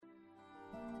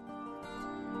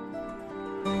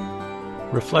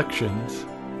Reflections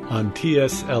on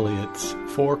T.S. Eliot's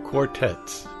Four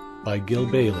Quartets by Gil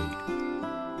Bailie.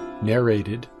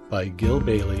 Narrated by Gil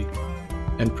Bailie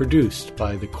and produced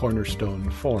by the Cornerstone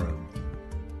Forum.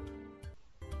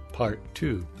 Part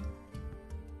 2.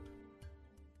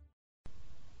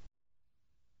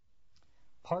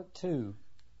 Part 2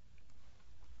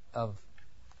 of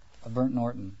Burnt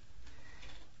Norton.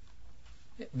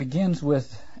 It begins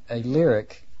with a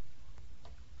lyric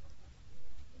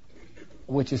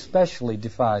which especially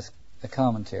defies a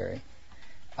commentary.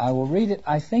 I will read it.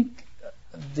 I think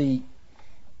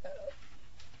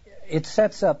it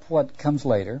sets up what comes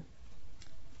later,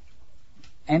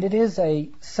 and it is a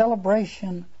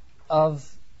celebration of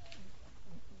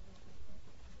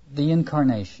the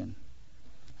Incarnation,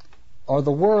 or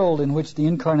the world in which the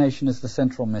Incarnation is the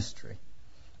central mystery.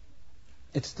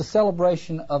 It's the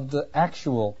celebration of the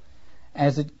actual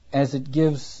as it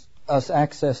gives us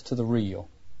access to the real.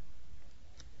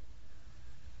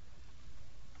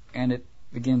 And it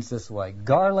begins this way.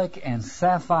 Garlic and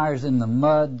sapphires in the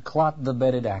mud clot the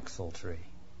bedded axle tree.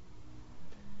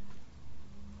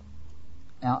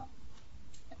 Now,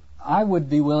 I would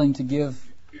be willing to give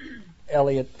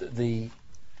Eliot the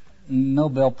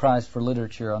Nobel Prize for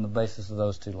Literature on the basis of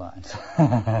those two lines.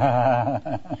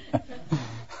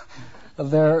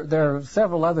 There are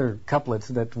several other couplets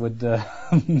that would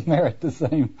merit the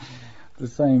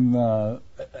same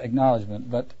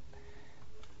acknowledgement, but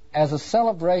as a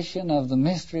celebration of the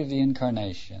mystery of the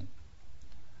Incarnation,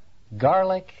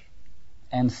 garlic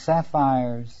and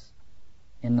sapphires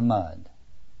in the mud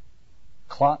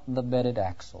clot the bedded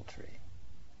axle tree.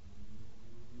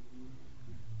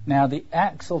 Now, the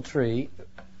axle tree,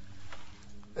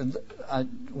 I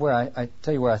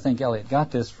tell you where I think Eliot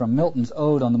got this from, Milton's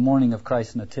Ode on the Morning of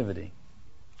Christ's Nativity.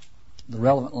 The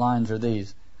relevant lines are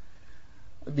these.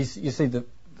 You see, the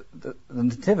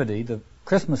Nativity, the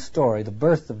Christmas story, the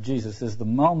birth of Jesus, is the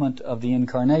moment of the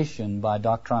Incarnation by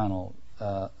doctrinal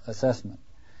assessment.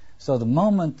 So the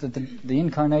moment that the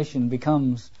Incarnation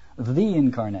becomes the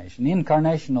Incarnation, the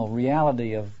incarnational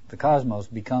reality of the cosmos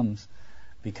becomes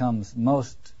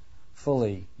most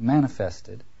fully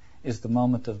manifested, is the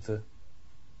moment of the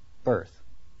birth,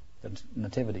 the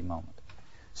nativity moment.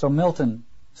 So Milton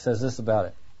says this about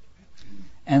it.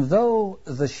 And though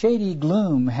the shady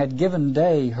gloom had given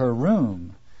day her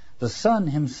room, the sun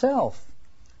himself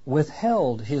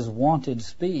withheld his wonted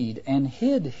speed and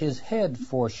hid his head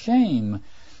for shame,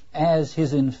 as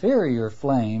his inferior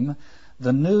flame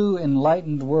the new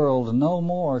enlightened world no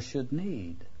more should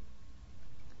need.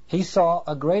 He saw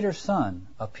a greater sun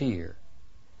appear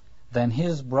than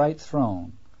his bright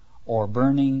throne or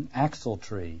burning axle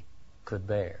tree could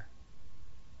bear.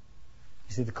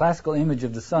 You see, the classical image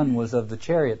of the sun was of the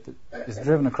chariot that is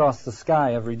driven across the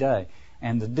sky every day,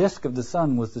 and the disk of the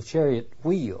sun was the chariot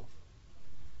wheel,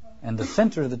 and the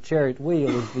center of the chariot wheel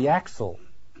is the axle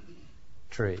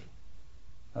tree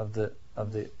of the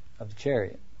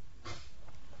chariot.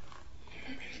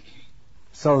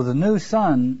 So the new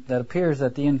sun that appears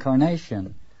at the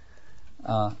Incarnation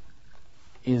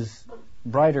is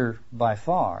brighter by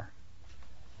far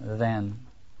than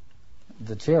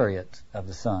the chariot of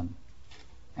the sun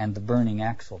and the burning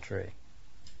axle tree.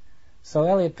 So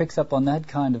Eliot picks up on that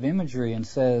kind of imagery and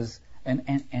says,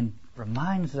 and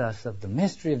reminds us of the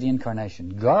mystery of the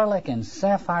Incarnation. Garlic and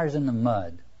sapphires in the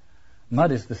mud.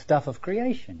 Mud is the stuff of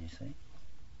creation, you see.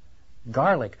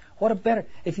 Garlic. What a better,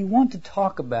 if you want to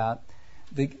talk about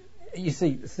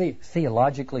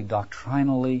theologically,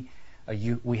 doctrinally,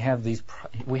 we have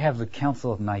the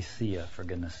Council of Nicaea, for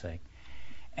goodness sake,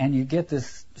 and you get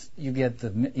the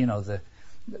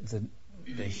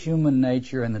human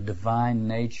nature and the divine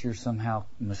nature somehow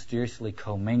mysteriously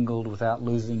commingled without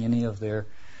losing any of their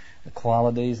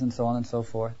qualities and so on and so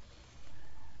forth.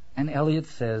 And Eliot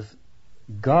says,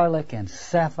 garlic and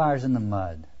sapphires in the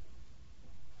mud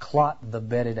clot the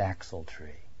bedded axle tree.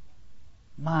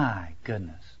 My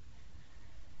goodness.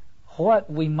 What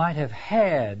we might have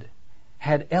had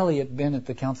Eliot been at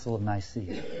the Council of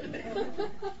Nicaea.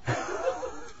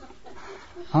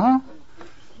 Huh?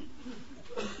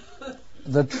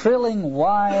 The trilling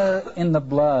wire in the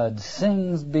blood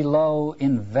sings below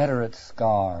inveterate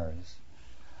scars,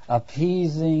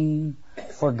 appeasing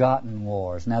forgotten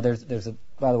wars. Now there's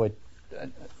by the way,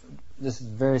 this is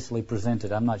variously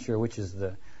presented. I'm not sure which is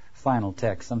the final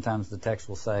text. Sometimes the text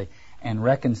will say, and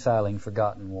reconciling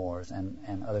forgotten wars,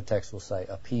 and other texts will say,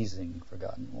 appeasing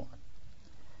forgotten wars.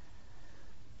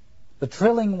 The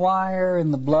trilling wire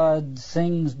in the blood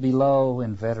sings below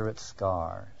inveterate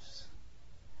scars,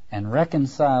 and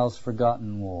reconciles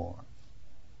forgotten war.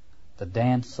 The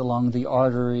dance along the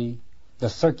artery, the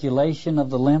circulation of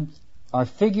the lymph are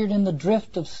figured in the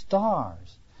drift of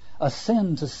stars,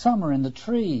 ascend to summer in the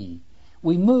tree.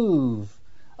 We move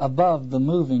above the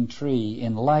moving tree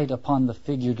in light upon the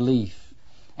figured leaf,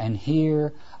 and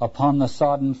here upon the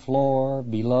sodden floor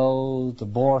below the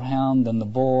boarhound and the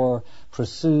boar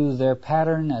pursue their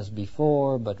pattern as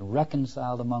before, but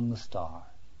reconciled among the stars.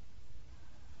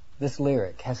 This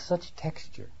lyric has such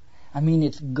texture. I mean,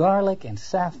 it's garlic and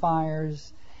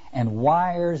sapphires and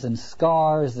wires and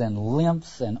scars and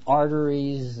lymphs and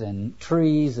arteries and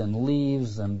trees and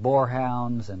leaves and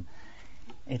boarhounds, and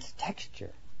it's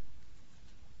texture.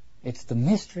 It's the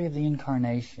mystery of the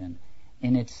incarnation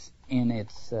in its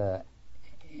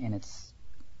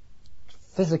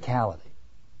physicality.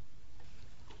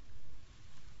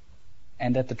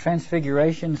 And at the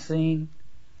transfiguration scene,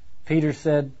 Peter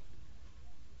said,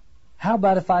 "How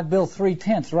about if I build 3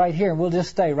 tents right here and we'll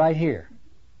just stay right here?"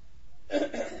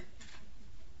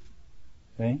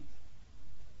 See?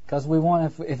 Because we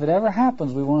want, if it ever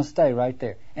happens, we want to stay right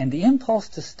there. And the impulse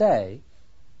to stay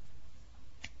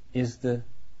is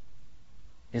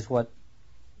what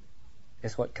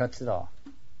cuts it off.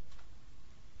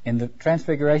 In the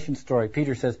Transfiguration story,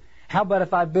 Peter says, "How about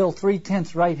if I build 3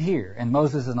 tents right here?" And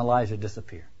Moses and Elijah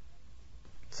disappear.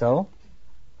 So,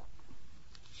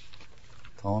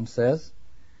 the poem says,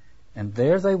 "And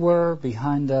there they were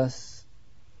behind us,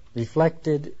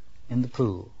 reflected in the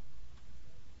pool.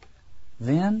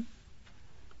 Then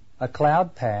a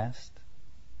cloud passed,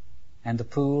 and the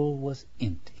pool was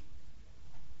empty."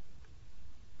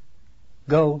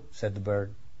 "Go," said the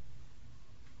bird,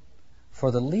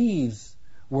 "for the leaves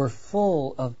were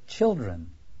full of children,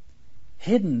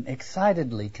 hidden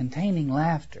excitedly, containing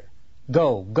laughter."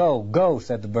 "Go, go, go,"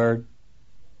 said the bird.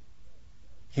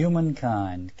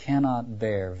 Humankind cannot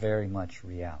bear very much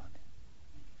reality.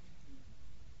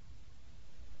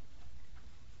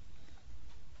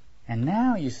 And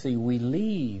now, you see, we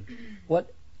leave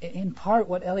what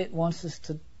Eliot wants us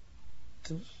to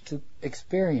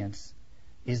experience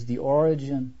is the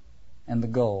origin and the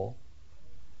goal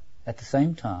at the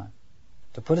same time,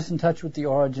 to put us in touch with the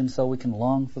origin so we can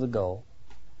long for the goal,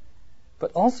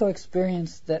 but also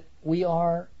experience that we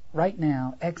are right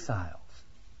now exiles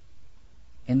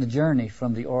in the journey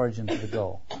from the origin to the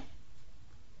goal.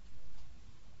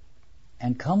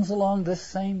 And comes along this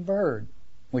same bird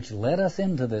which led us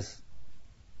into this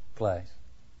place,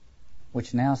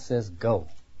 which now says, "Go."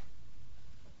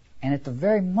 And at the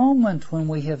very moment when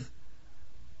we have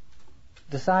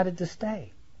decided to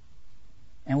stay,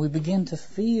 and we begin to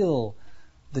feel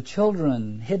the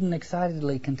children hidden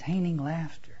excitedly, containing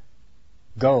laughter,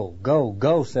 "Go, go,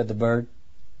 go," said the bird.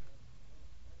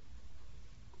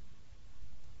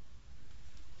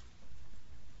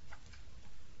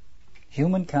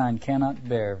 Humankind cannot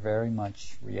bear very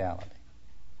much reality.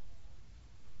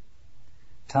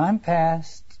 Time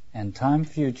past and time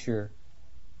future,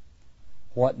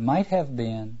 what might have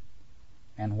been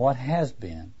and what has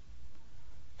been,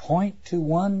 point to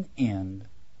one end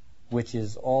which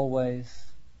is always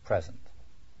present.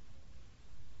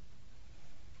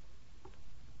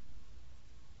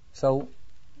 So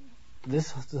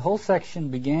the whole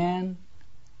section began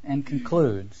and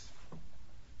concludes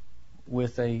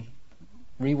with a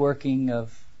reworking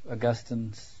of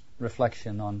Augustine's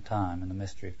reflection on time and the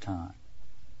mystery of time.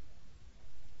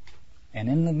 And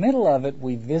in the middle of it,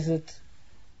 we visit,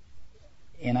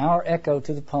 in our echo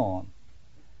to the poem,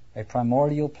 a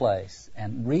primordial place,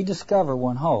 and rediscover,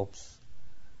 one hopes,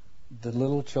 the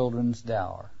little children's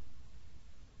dower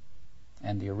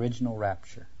and the original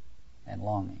rapture and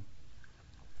longing.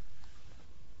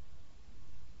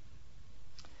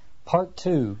 Part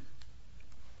 2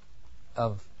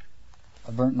 of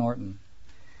Burnt Norton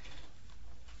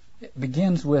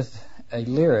begins with a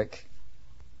lyric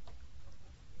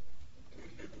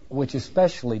which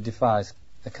especially defies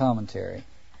a commentary.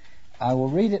 I will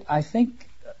read it. I think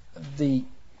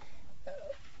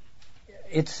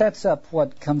it sets up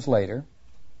what comes later,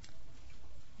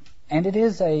 and it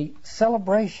is a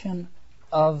celebration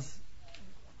of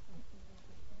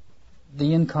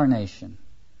the Incarnation,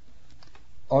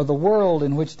 or the world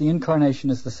in which the Incarnation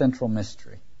is the central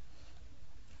mystery.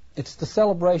 It's the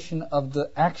celebration of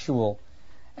the actual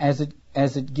as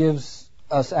it gives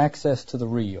us access to the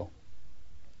real.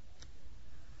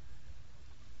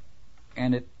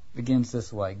 And it begins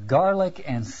this way: "Garlic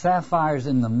and sapphires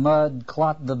in the mud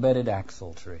clot the bedded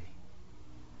axle tree."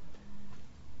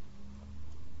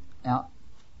 Now,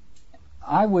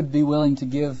 I would be willing to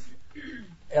give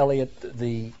Eliot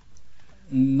the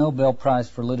Nobel Prize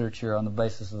for Literature on the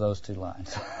basis of those 2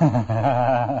 lines.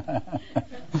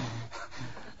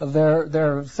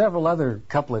 There are several other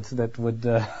couplets that would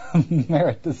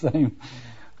merit the same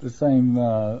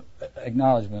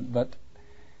acknowledgement, but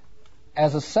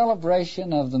as a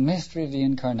celebration of the mystery of the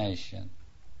Incarnation,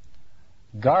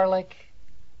 garlic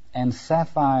and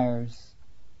sapphires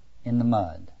in the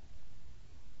mud,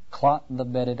 clot the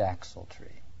bedded axle tree.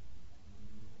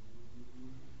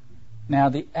 Now,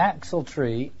 the axle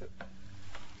tree,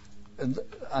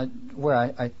 I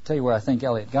tell you where I think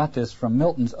Eliot got this from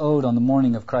Milton's Ode on the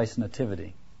Morning of Christ's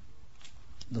Nativity.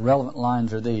 The relevant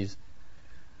lines are these.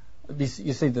 You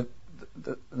see, the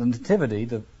Nativity,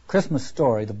 the Christmas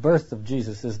story, the birth of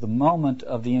Jesus, is the moment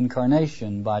of the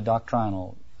Incarnation by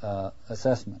doctrinal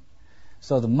assessment.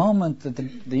 So the moment that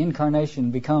the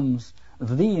Incarnation becomes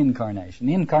the Incarnation,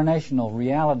 the incarnational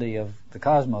reality of the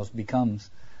cosmos becomes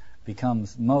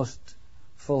most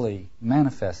fully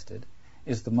manifested,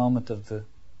 is the moment of the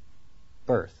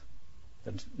birth,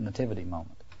 the nativity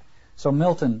moment. So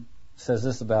Milton says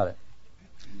this about it.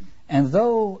 And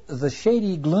though the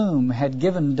shady gloom had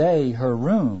given day her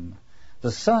room,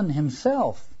 the sun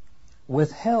himself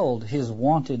withheld his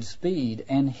wonted speed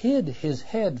and hid his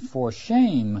head for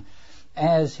shame,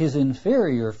 as his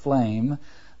inferior flame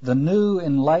the new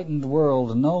enlightened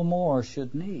world no more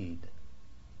should need.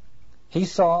 He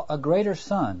saw a greater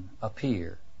sun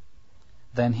appear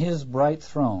than his bright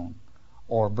throne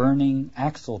or burning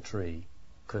axle tree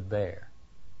could bear.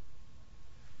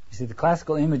 You see, the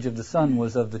classical image of the sun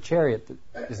was of the chariot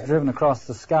that is driven across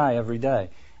the sky every day,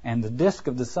 and the disk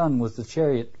of the sun was the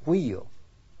chariot wheel,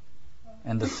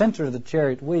 and the center of the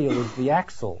chariot wheel is the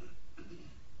axle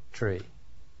tree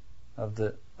of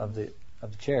the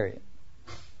chariot.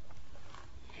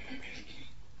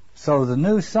 So the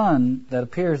new sun that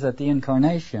appears at the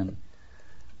Incarnation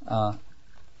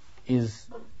is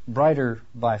brighter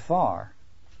by far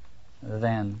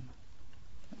than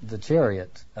the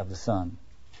chariot of the sun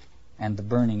and the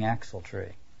burning axle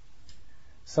tree.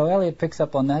 So Eliot picks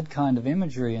up on that kind of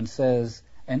imagery and says,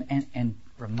 and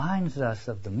reminds us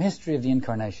of the mystery of the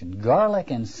Incarnation.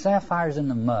 Garlic and sapphires in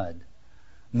the mud.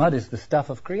 Mud is the stuff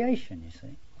of creation, you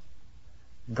see.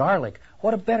 Garlic.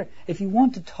 What a better... If you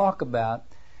want to talk about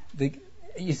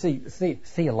you see,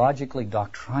 theologically,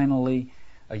 doctrinally,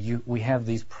 we have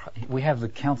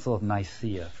the Council of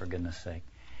Nicaea, for goodness sake,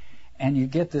 and you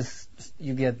get the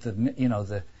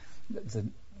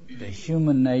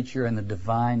human nature and the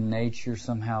divine nature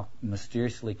somehow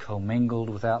mysteriously commingled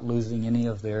without losing any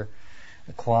of their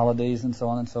qualities and so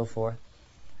on and so forth.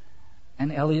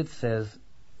 And Eliot says,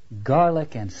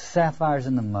 garlic and sapphires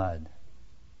in the mud,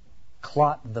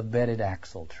 clot the bedded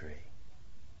axle tree.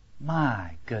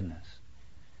 My goodness.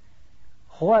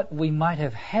 What we might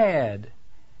have had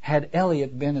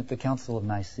Eliot been at the Council of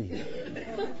Nicaea.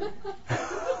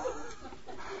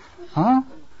 Huh?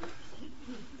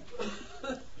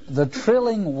 The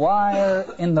trilling wire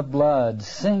in the blood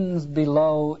sings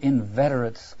below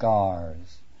inveterate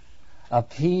scars,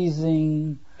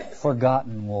 appeasing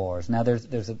forgotten wars. Now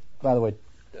there's a, by the way,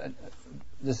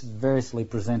 this is variously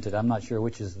presented. I'm not sure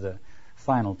which is the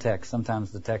final text.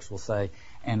 Sometimes the text will say,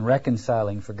 and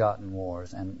reconciling forgotten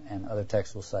wars, and other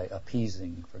texts will say,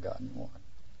 appeasing forgotten wars.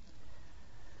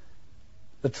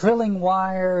 The trilling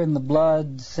wire in the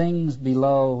blood sings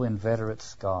below inveterate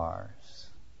scars,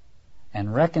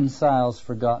 and reconciles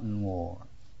forgotten war.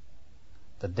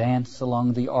 The dance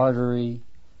along the artery,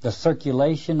 the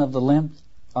circulation of the lymph,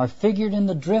 are figured in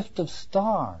the drift of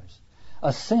stars,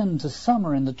 ascend to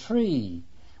summer in the tree.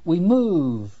 We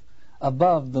move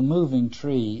above the moving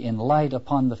tree in light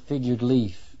upon the figured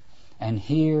leaf, and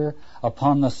here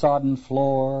upon the sodden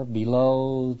floor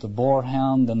below the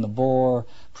boarhound and the boar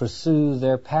pursue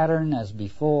their pattern as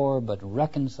before, but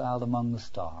reconciled among the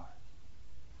stars.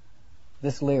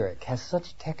 This lyric has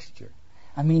such texture.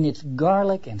 I mean, it's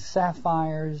garlic and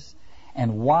sapphires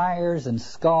and wires and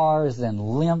scars and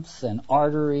lymphs and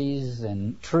arteries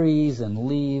and trees and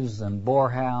leaves and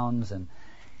boarhounds, and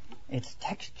it's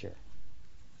texture.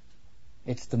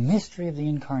 It's the mystery of the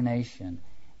Incarnation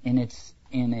in its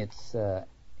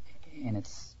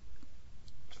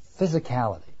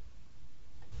physicality.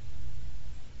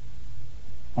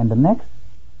 And the next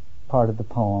part of the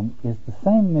poem is the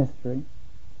same mystery,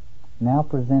 now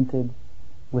presented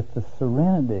with the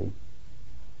serenity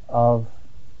of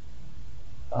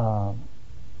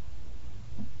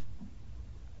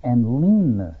and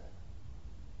leanness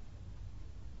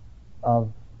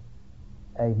of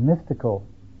a mystical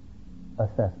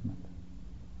assessment.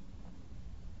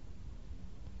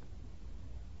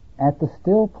 At the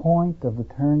still point of the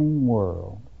turning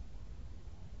world,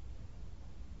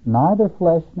 neither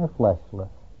flesh nor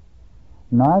fleshless,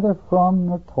 neither from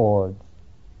nor towards,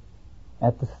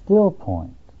 at the still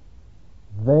point,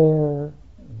 there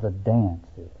the dance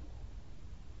is.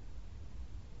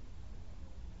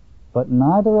 but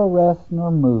neither arrest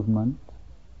nor movement,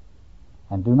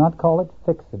 and do not call it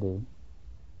fixity,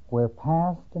 where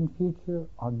past and future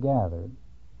are gathered,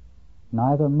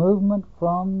 neither movement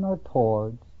from nor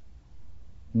towards,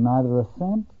 neither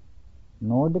ascent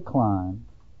nor decline,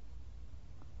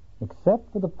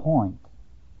 except for the point,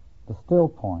 the still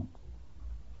point.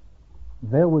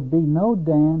 There would be no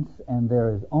dance, and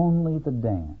there is only the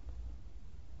dance.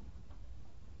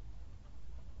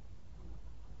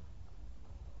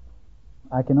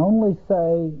 I can only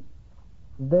say,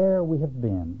 there we have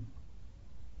been,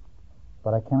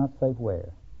 but I cannot say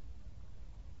where.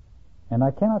 And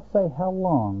I cannot say how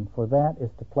long, for that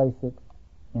is to place it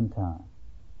in time.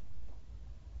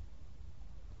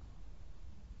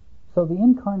 So the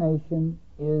incarnation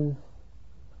is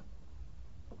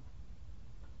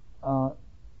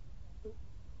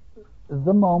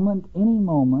the moment, any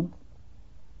moment,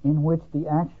 in which the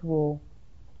actual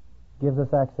gives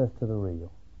us access to the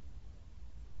real.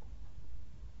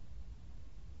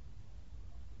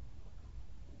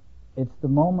 It's the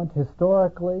moment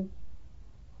historically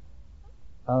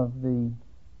of the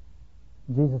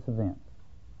Jesus event.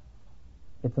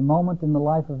 It's a moment in the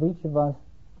life of each of us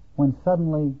when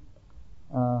suddenly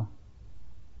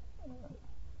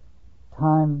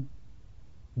time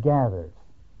gathers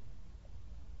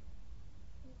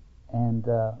and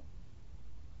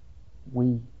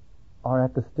we are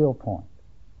at the still point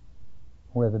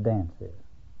where the dance is.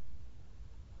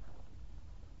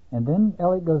 And then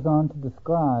Eliot goes on to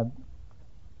describe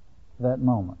that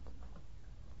moment.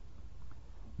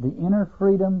 The inner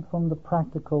freedom from the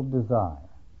practical desire,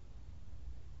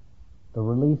 the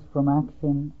release from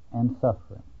action and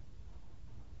suffering,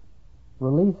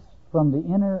 release from the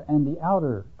inner and the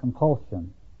outer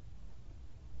compulsion,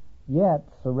 yet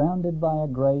surrounded by a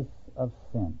grace of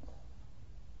sense,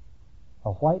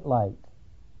 a white light,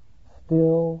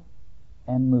 still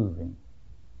and moving.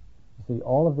 You see,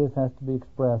 all of this has to be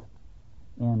expressed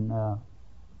in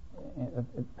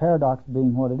paradox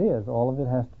being what it is. All of it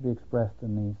has to be expressed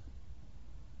in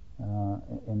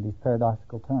these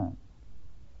paradoxical terms.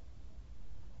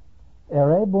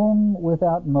 Erhebung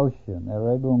without motion.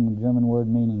 Erhebung, German word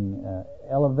meaning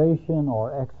elevation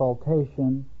or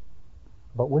exaltation,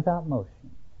 but without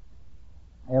motion.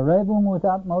 Erhebung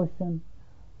without motion,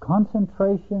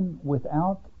 concentration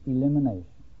without elimination.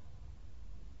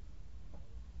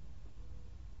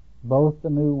 Both the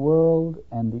new world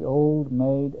and the old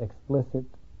made explicit,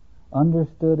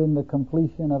 understood in the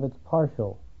completion of its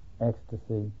partial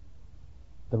ecstasy,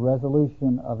 the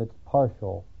resolution of its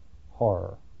partial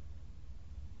horror.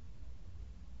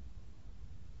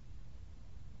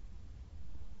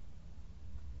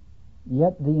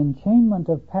 Yet the enchainment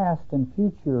of past and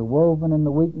future woven in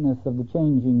the weakness of the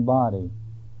changing body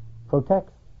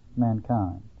protects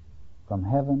mankind from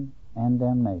heaven and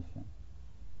damnation,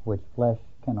 which flesh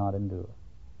cannot endure.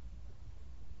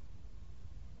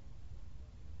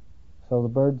 So the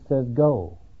bird says,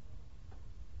 go.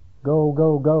 Go,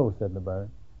 go, go, said the bird.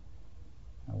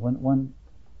 When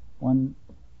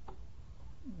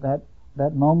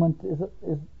that moment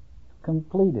is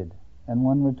completed and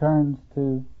one returns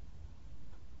to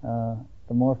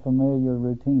the more familiar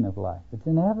routine of life, it's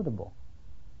inevitable.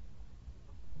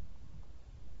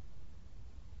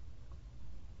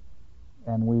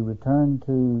 And we return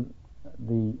to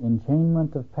the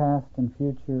enchainment of past and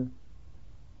future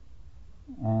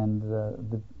and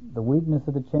the weakness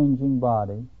of the changing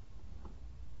body,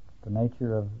 the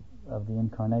nature of the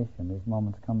incarnation. These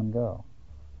moments come and go.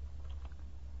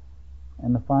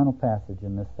 And the final passage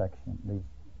in this section,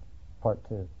 part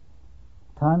 2.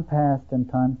 Time past and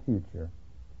time future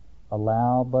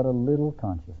allow but a little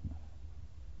consciousness.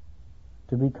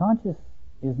 To be conscious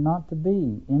is not to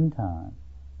be in time,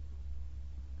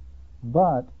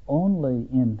 but only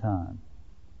in time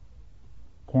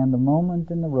can the moment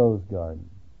in the rose garden,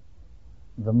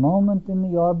 the moment in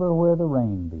the arbor where the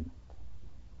rain beat,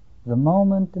 the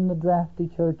moment in the drafty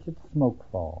church at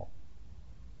Smokefall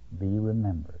be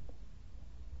remembered.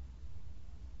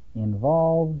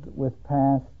 Involved with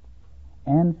past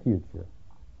and future,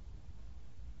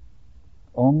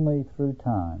 only through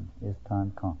time is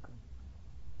time conquered.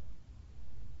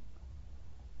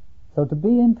 So to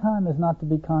be in time is not to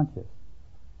be conscious,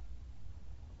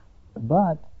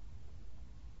 but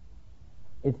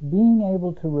it's being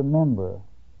able to remember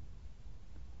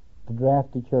the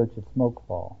drafty church at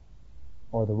Smokefall,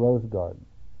 or the rose garden,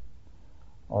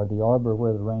 or the arbor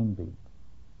where the rain beat,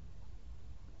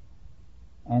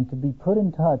 and to be put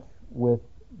in touch with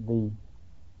the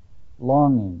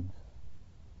longings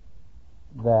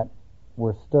that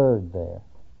were stirred there,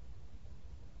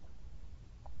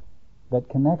 that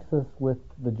connects us with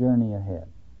the journey ahead.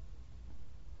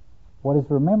 What is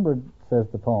remembered, says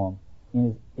the poem,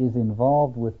 is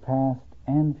involved with past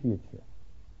and future.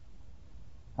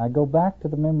 I go back to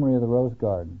the memory of the rose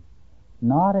garden,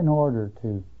 not in order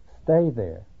to stay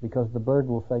there, because the bird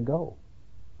will say go,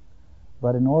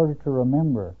 but in order to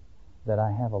remember that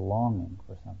I have a longing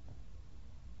for something,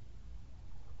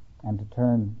 and to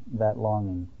turn that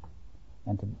longing,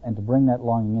 and to bring that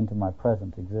longing into my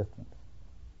present existence.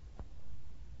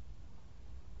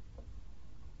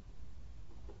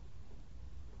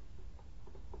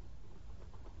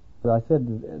 I said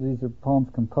these are poems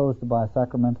composed by a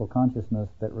sacramental consciousness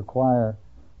that require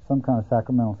some kind of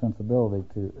sacramental sensibility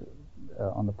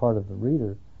on the part of the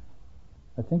reader.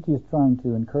 I think he's trying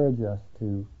to encourage us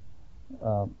to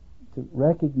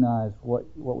recognize what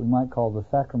we might call the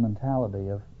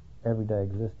sacramentality of everyday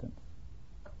existence.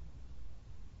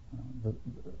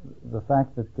 The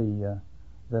fact that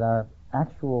that our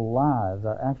actual lives,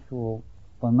 our actual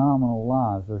phenomenal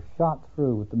lives, are shot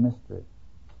through with the mystery,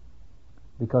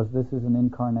 because this is an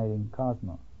incarnating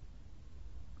cosmos.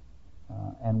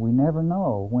 And we never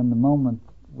know when the moment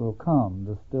will come,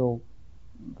 the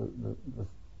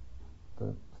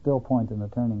still point in the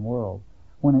turning world,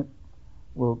 when it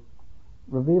will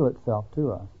reveal itself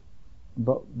to us.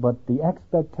 But the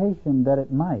expectation that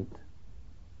it might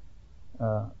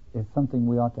is something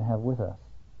we ought to have with us,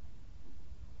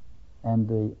 and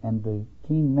the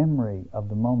keen memory of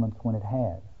the moments when it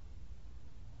has,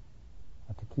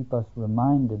 to keep us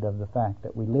reminded of the fact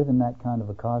that we live in that kind of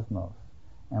a cosmos,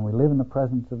 and we live in the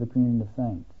presence of the communion of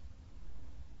saints.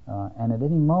 And at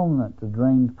any moment the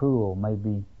drained pool may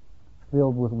be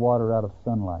filled with water out of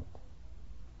sunlight.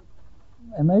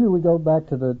 And maybe we go back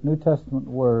to the New Testament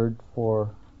word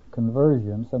for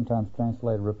conversion, sometimes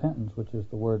translated repentance, which is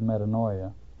the word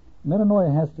metanoia.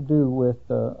 Metanoia has to do with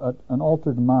an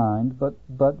altered mind,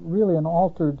 but really an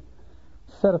altered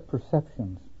set of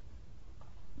perceptions.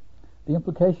 The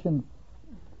implication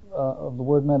of the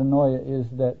word metanoia is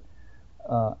that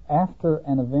after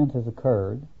an event has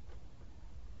occurred,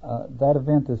 that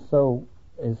event so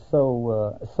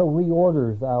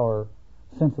reorders our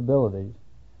sensibilities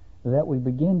that we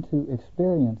begin to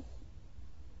experience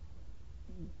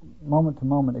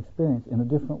moment-to-moment experience in a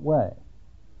different way.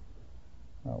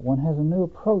 One has a new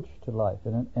approach to life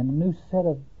and a new set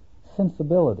of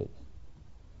sensibilities.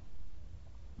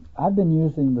 I've been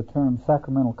using the term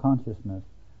sacramental consciousness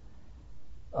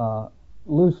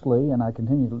loosely, and I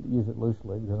continue to use it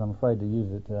loosely because I'm afraid to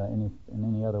use it in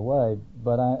any other way.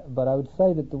 But I would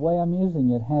say that the way I'm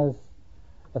using it has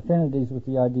affinities with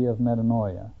the idea of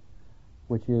metanoia,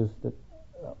 which is that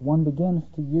one begins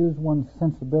to use one's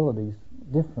sensibilities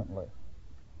differently.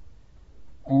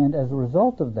 And as a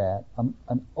result of that,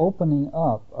 an opening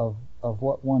up of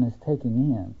what one is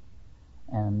taking in,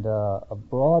 and a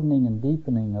broadening and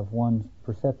deepening of one's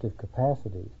perceptive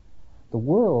capacities, the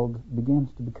world begins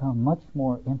to become much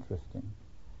more interesting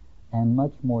and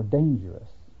much more dangerous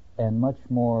and much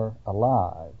more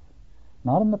alive,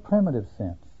 not in the primitive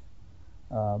sense,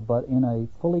 but in a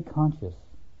fully conscious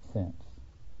sense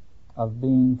of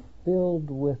being filled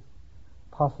with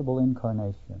possible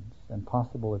incarnations and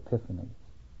possible epiphanies.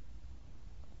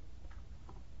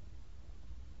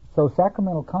 So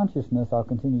sacramental consciousness, I'll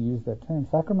continue to use that term,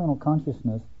 sacramental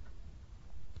consciousness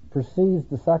perceives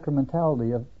the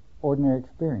sacramentality of ordinary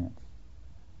experience,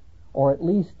 or at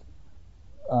least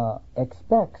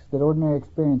expects that ordinary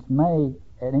experience may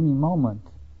at any moment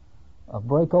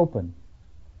break open,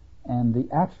 and the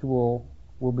actual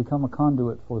will become a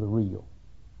conduit for the real.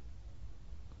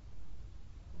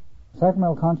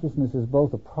 Sacramental consciousness is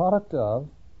both a product of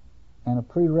and a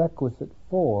prerequisite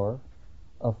for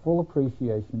a full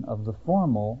appreciation of the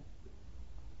formal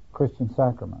Christian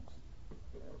sacraments.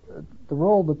 The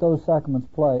role that those sacraments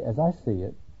play, as I see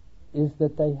it, is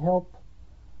that they help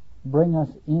bring us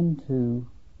into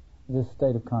this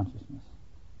state of consciousness,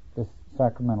 this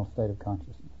sacramental state of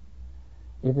consciousness.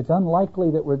 If it's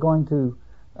unlikely that we're going to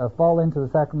fall into the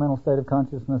sacramental state of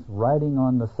consciousness riding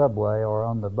on the subway or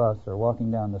on the bus or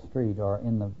walking down the street or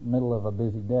in the middle of a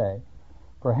busy day,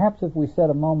 perhaps if we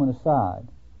set a moment aside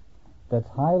that's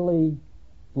highly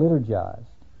liturgized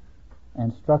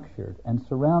and structured and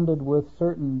surrounded with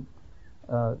certain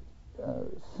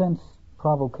sense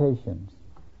provocations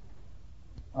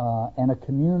and a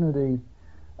community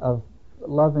of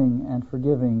loving and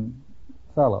forgiving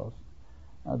fellows,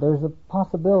 there's a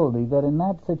possibility that in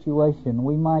that situation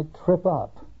we might trip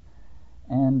up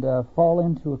and fall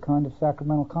into a kind of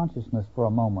sacramental consciousness for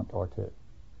a moment or two.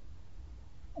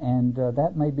 And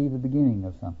that may be the beginning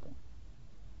of something.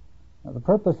 Now, the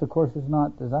purpose, of course, is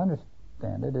not, as I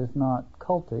understand it, is not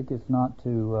cultic. It's not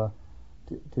to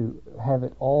to have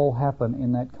it all happen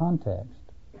in that context,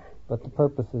 but the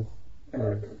purpose is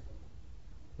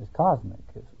cosmic.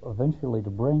 It's eventually to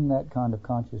bring that kind of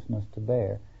consciousness to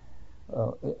bear.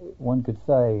 One could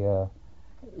say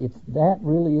that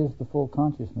really is the full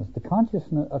consciousness. A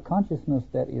consciousness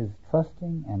that is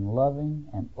trusting and loving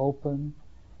and open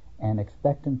and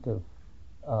expectant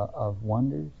of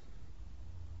wonders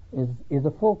is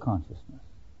a full consciousness.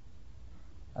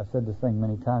 I've said this thing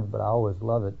many times, but I always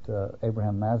love it.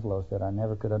 Abraham Maslow said, I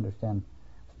never could understand,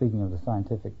 speaking of the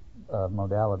scientific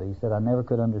modality, he said, I never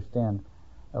could understand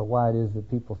why it is that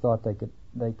people thought they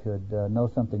could know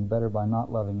something better by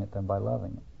not loving it than by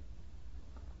loving it.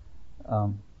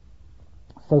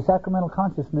 So sacramental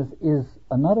consciousness is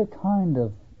another kind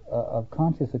of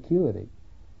conscious acuity,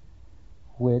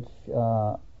 which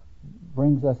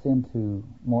brings us into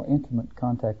more intimate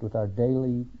contact with our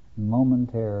daily,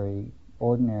 momentary,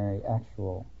 ordinary,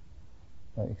 actual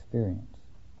experience.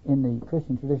 In the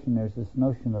Christian tradition, there's this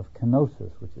notion of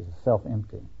kenosis, which is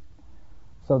self-emptying.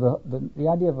 So the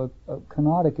idea of a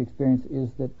kenotic experience is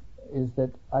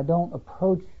that I don't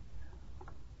approach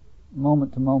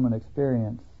moment-to-moment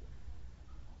experience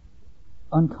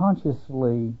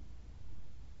unconsciously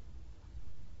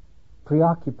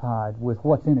preoccupied with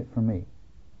what's in it for me.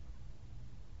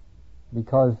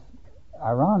 Because,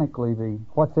 ironically, the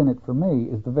what's in it for me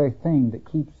is the very thing that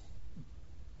keeps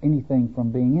anything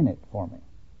from being in it for me.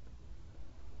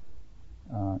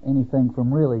 Anything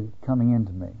from really coming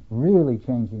into me, really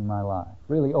changing my life,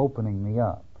 really opening me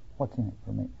up. What's in it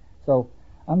for me? So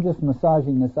I'm just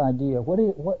massaging this idea.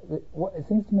 It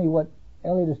seems to me what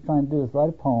Eliot is trying to do is write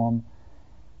a poem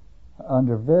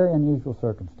under very unusual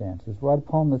circumstances. Write a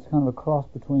poem that's kind of a cross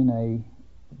between a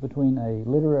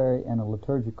literary and a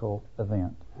liturgical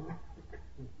event,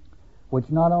 which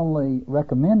not only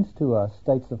recommends to us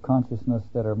states of consciousness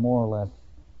that are more or less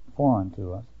foreign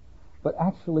to us, but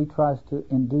actually tries to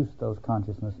induce those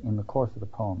consciousness in the course of the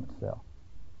poem itself.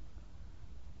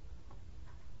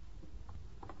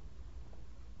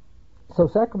 So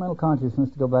sacramental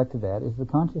consciousness, to go back to that, is the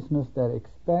consciousness that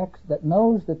expects, that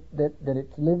knows that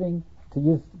it's living, to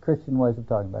use Christian ways of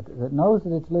talking about it, that knows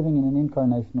that it's living in an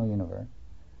incarnational universe,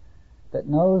 that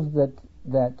knows that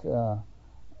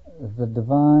the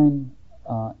divine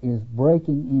is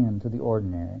breaking into the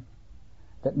ordinary,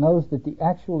 that knows that the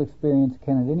actual experience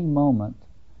can at any moment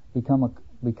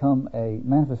become a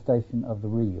manifestation of the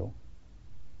real,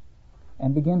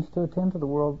 and begins to attend to the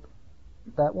world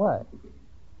that way.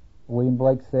 William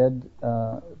Blake said,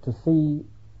 to see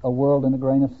a world in a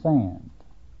grain of sand,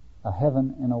 a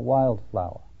heaven in a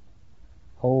wildflower,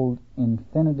 hold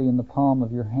infinity in the palm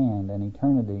of your hand and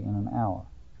eternity in an hour.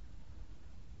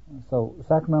 So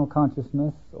sacramental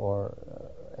consciousness, or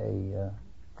a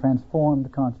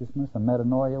transformed consciousness, a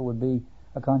metanoia, would be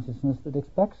a consciousness that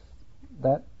expects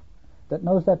that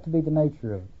knows that to be the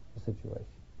nature of the situation.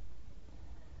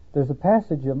 There's a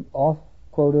passage,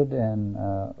 oft-quoted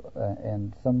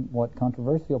and somewhat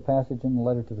controversial passage in the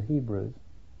letter to the Hebrews,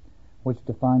 which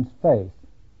defines faith.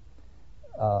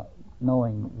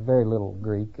 Knowing very little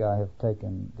Greek, I have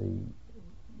taken the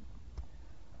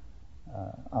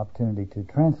opportunity to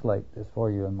translate this for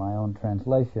you in my own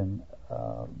translation.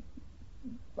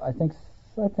 I think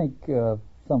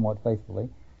somewhat faithfully.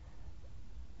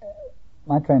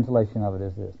 My translation of it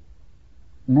is this: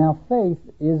 now faith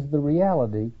is the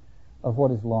reality of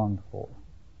what is longed for,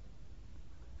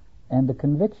 and the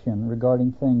conviction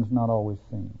regarding things not always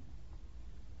seen.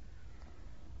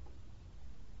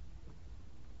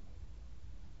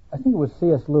 I think it was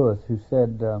C.S. Lewis who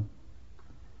said,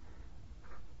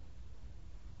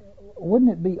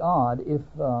 wouldn't it be odd if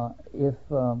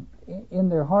in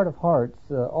their heart of hearts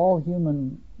all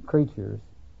human creatures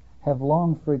have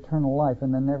longed for eternal life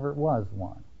and there never was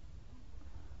one?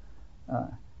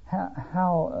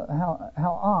 How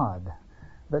odd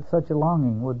that such a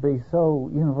longing would be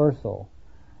so universal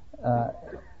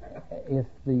if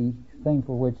the thing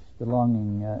for which the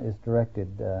longing is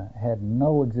directed had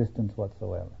no existence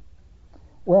whatsoever.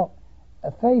 Well,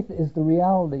 faith is the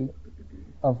reality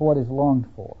of what is longed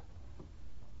for.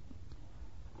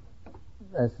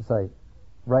 That's to say,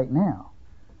 right now,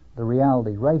 the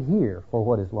reality right here for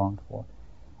what is longed for,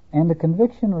 and the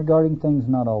conviction regarding things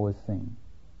not always seen.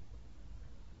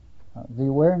 The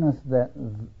awareness that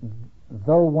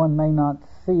though one may not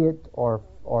see it or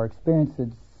experience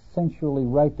it sensually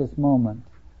right this moment,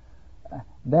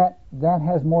 that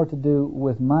has more to do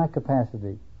with my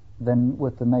capacity than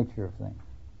with the nature of things.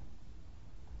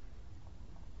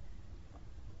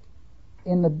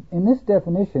 In this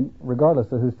definition,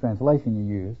 regardless of whose translation you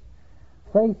use,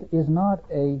 faith is not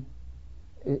an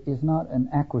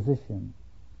acquisition,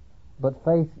 but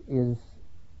faith is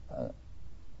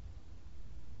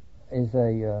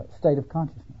a state of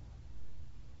consciousness.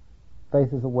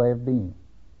 Faith is a way of being.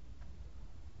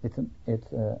 It's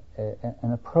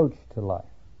an approach to life.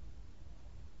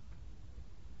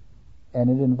 And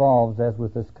it involves, as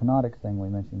with this kenotic thing we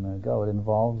mentioned a minute ago, it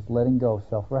involves letting go of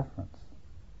self-reference.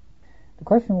 The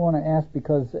question we want to ask,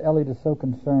 because Eliot is so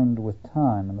concerned with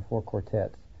time in the four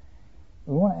quartets,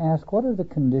 we want to ask, what are the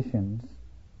conditions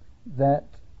that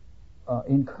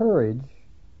encourage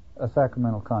a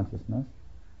sacramental consciousness,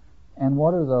 and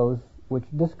what are those which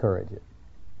discourage it?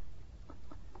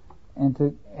 And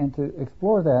to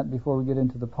explore that before we get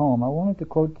into the poem, I wanted to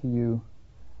quote to you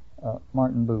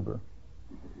Martin Buber.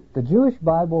 The Jewish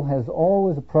Bible has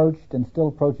always approached and still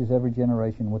approaches every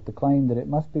generation with the claim that it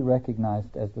must be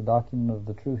recognized as the document of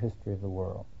the true history of the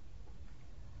world.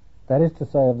 That is to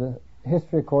say, of the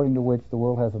history according to which the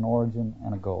world has an origin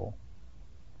and a goal.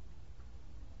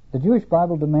 The Jewish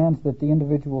Bible demands that the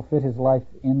individual fit his life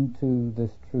into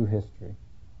this true history,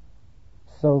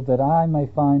 so that I may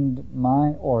find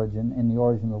my origin in the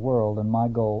origin of the world and my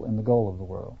goal in the goal of the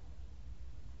world.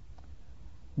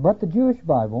 But the Jewish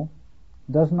Bible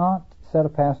does not set a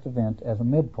past event as a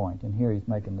midpoint, and here he's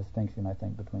making a distinction, I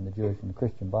think, between the Jewish and the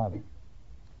Christian Bible.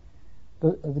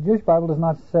 The Jewish Bible does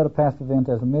not set a past event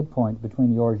as a midpoint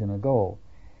between the origin and the goal.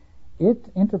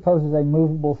 It interposes a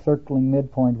movable, circling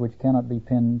midpoint which cannot be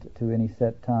pinned to any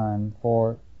set time,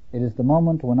 for it is the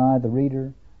moment when I, the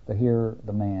reader, the hearer,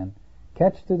 the man,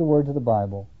 catch through the words of the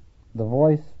Bible the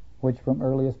voice which from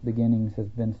earliest beginnings has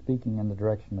been speaking in the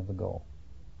direction of the goal.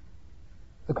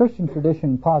 The Christian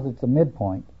tradition posits a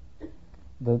midpoint,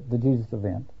 the Jesus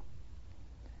event,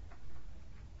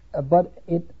 but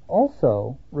it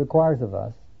also requires of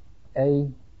us a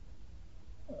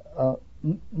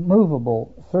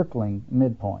movable, circling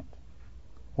midpoint,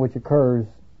 which occurs,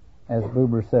 as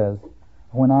Buber says,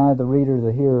 when I, the reader,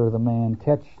 the hearer, the man,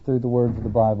 catch through the words of the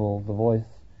Bible the voice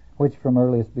which from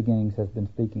earliest beginnings has been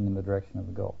speaking in the direction of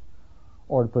the goal.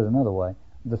 Or to put it another way,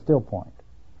 the still point.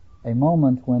 A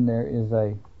moment when there is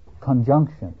a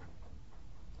conjunction,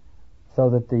 so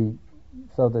that the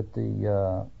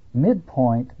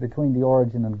midpoint between the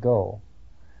origin and goal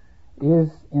is,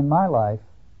 in my life,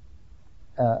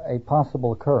 a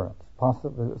possible occurrence,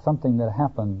 something that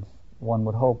happens, one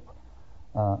would hope,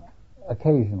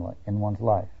 occasionally in one's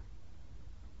life.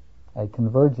 A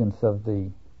convergence of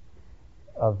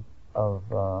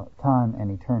time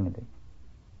and eternity.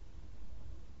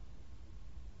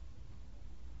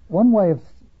 One way of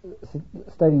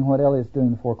stating what Eliot's doing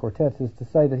in the four quartets is to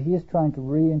say that he is trying to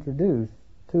reintroduce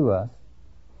to us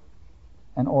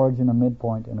an origin, a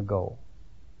midpoint, and a goal.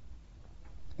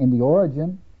 In the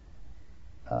origin,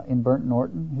 in Burnt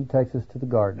Norton, he takes us to the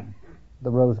garden, the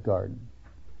rose garden.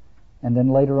 And then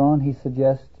later on he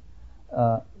suggests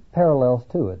parallels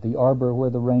to it, the arbor where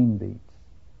the rain beats,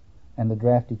 and the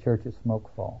drafty church at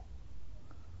Smokefall.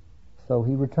 So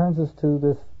he returns us to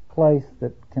this place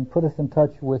that can put us in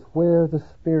touch with where the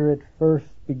Spirit first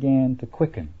began to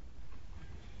quicken,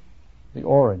 the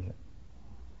origin.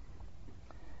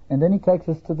 And then he takes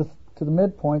us to the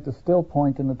midpoint, the still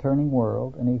point in the turning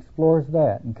world, and he explores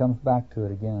that and comes back to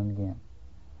it again and again.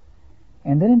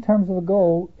 And then in terms of a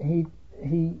goal, he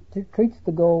treats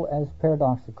the goal as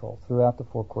paradoxical throughout the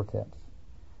four quartets.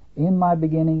 In my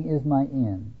beginning is my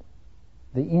end.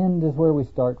 The end is where we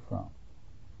start from.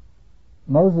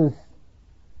 Moses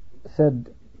said,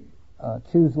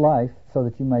 choose life so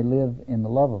that you may live in the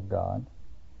love of God.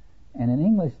 And in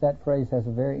English that phrase has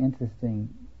a very interesting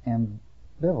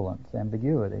ambivalence,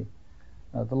 ambiguity.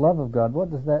 The love of God,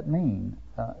 what does that mean?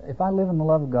 If I live in the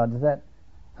love of God, does that,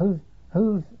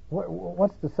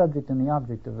 what's the subject and the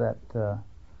object of that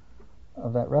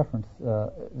reference?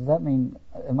 Does that mean,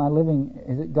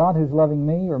 is it God who's loving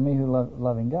me or me who's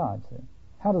loving God? See?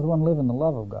 How does one live in the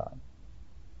love of God?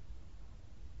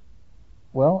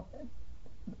 Well,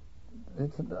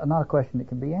 it's not a question that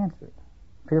can be answered.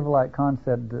 Pirvalaik Khan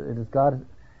said, it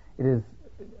is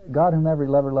God whom every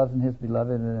lover loves in his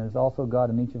beloved, and it is also God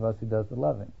in each of us who does the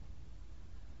loving.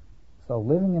 So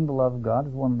living in the love of God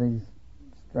is one of these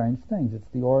strange things. It's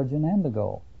the origin and the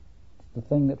goal. It's the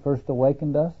thing that first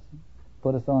awakened us,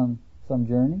 put us on some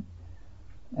journey,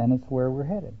 and it's where we're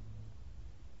headed.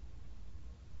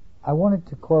 I wanted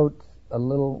to quote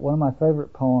one of my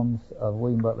favorite poems of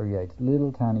William Butler Yeats,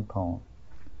 little tiny poem.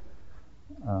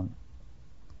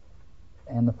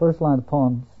 And the first line of the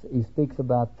poem, he speaks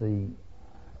about the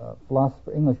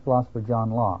English philosopher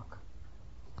John Locke.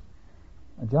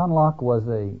 John Locke was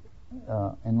a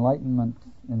Enlightenment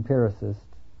empiricist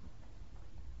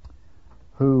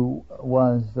who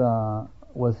was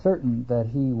was certain that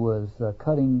he was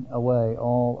cutting away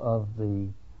all of the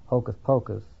hocus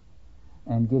pocus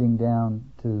and getting down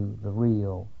to the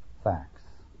real facts.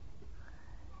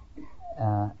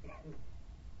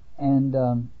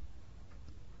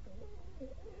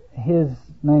 His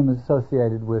name is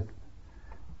associated with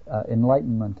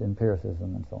Enlightenment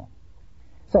empiricism and so on.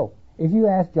 So, if you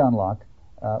ask John Locke,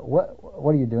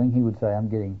 what are you doing? He would say, I'm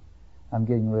getting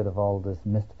rid of all of this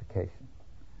mystification.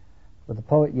 But the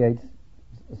poet Yeats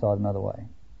saw it another way.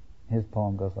 His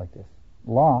poem goes like this: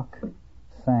 Locke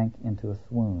sank into a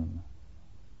swoon.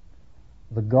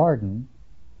 The garden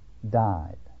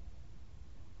died.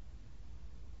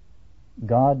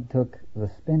 God took the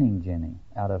spinning jenny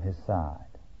out of his side.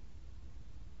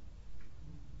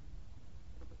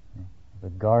 The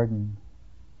garden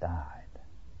died.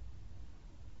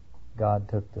 God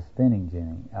took the spinning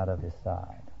jenny out of his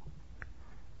side.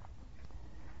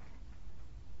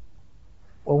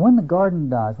 Well, when the garden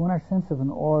dies, when our sense of an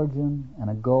origin and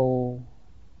a goal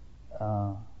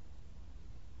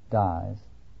dies,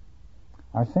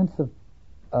 our sense of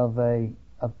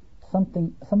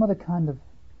some other kind of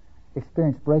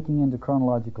experience breaking into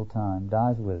chronological time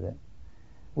dies with it,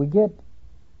 we get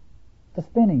the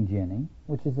spinning jenny,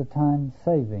 which is a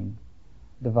time-saving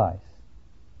device.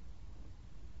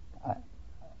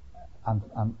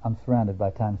 I'm surrounded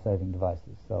by time-saving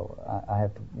devices, so I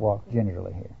have to walk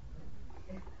gingerly here.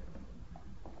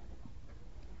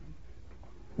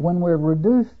 When we're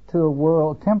reduced to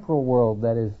a temporal world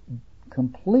that is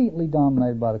completely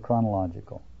dominated by the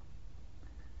chronological,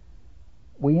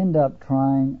 we end up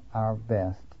trying our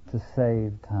best to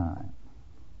save time.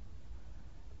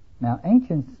 Now,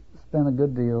 ancients spent a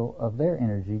good deal of their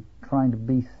energy trying to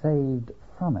be saved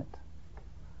from it.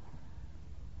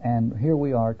 And here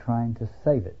we are trying to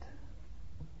save it.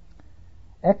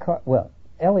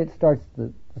 Eliot starts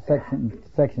the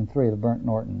section 3 of the Burnt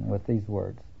Norton with these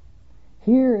words: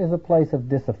 Here is a place of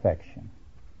disaffection,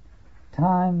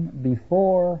 time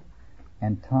before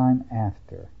and time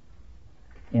after,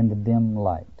 in the dim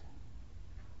light.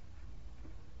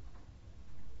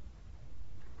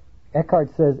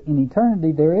 Eckhart says, in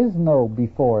eternity there is no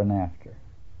before and after.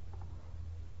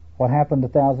 What happened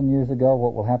 1,000 years ago,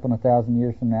 what will happen 1,000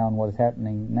 years from now, and what is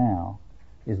happening now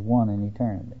is one in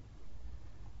eternity.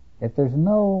 If there's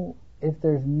no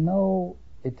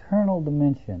eternal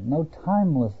dimension, no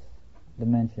timeless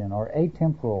dimension or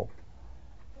atemporal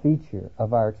feature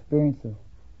of our experience of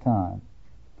time,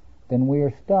 then we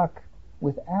are stuck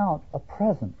without a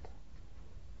present,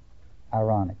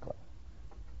 ironically.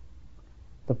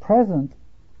 The present,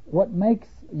 what makes,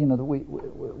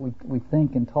 we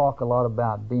think and talk a lot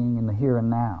about being in the here and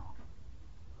now.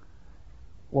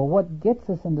 Well, what gets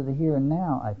us into the here and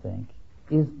now, I think,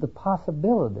 is the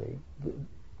possibility,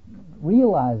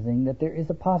 realizing that there is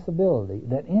a possibility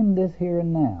that in this here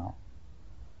and now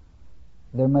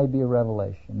there may be a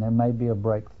revelation, there may be a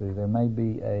breakthrough, there may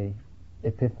be a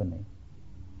epiphany,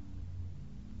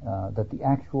 that the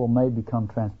actual may become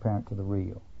transparent to the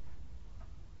real,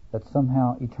 that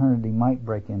somehow eternity might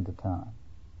break into time.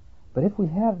 But if we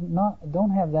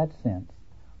don't have that sense,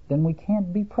 then we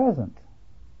can't be present,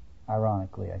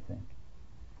 ironically, I think.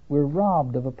 We're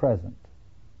robbed of a present.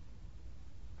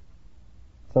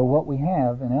 So what we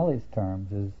have, in Eliot's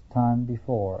terms, is time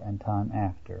before and time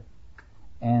after,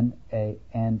 and a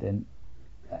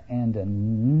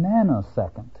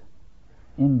nanosecond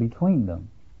in between them,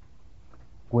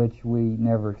 which we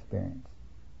never experience.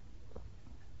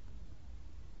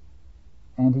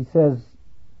 And he says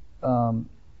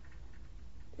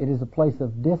it is a place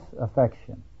of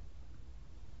disaffection.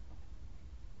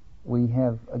 We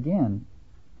have, again,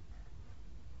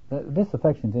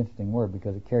 disaffection is an interesting word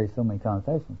because it carries so many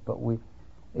connotations, but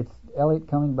it's Eliot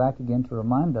coming back again to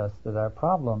remind us that our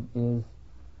problem is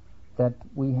that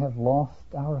we have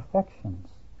lost our affections.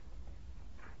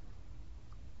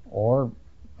 Or,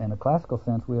 in a classical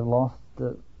sense, we have lost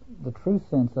the true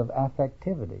sense of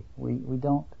affectivity. We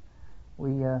don't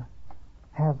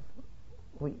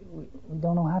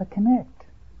know how to connect.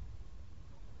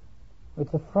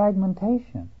 It's a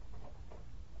fragmentation.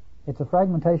 It's a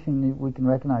fragmentation we can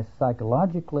recognize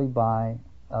psychologically by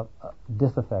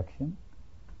disaffection,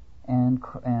 and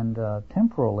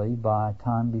temporally by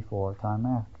time before, time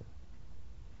after.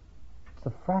 It's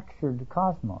a fractured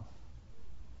cosmos.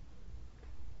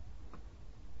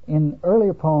 In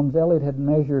earlier poems, Eliot had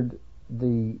measured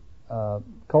the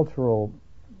cultural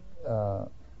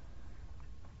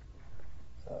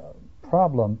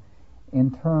problem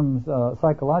in terms,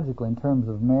 psychologically, in terms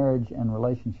of marriage and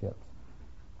relationships.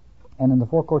 And in the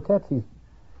four quartets,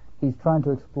 he's trying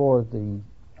to explore the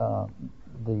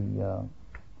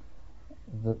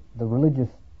the religious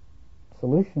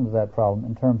solution to that problem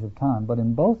in terms of time, but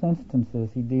in both instances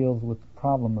he deals with the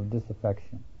problem of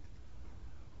disaffection.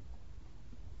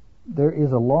 There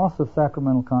is a loss of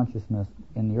sacramental consciousness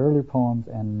in the earlier poems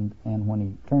and when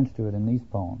he turns to it in these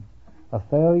poems, a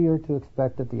failure to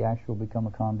expect that the actual become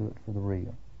a conduit for the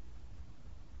real.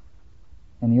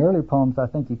 In the earlier poems, I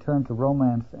think he turned to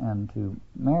romance and to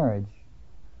marriage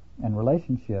and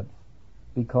relationships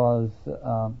because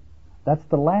that's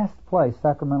the last place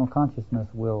sacramental consciousness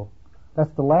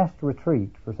that's the last retreat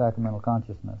for sacramental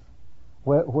consciousness.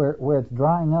 Where it's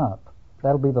drying up,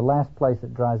 that'll be the last place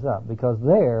it dries up, because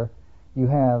there you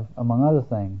have, among other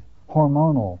things,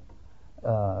 hormonal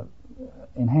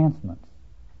enhancements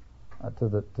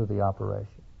to the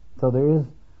operation. So there is,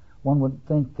 one would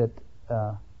think that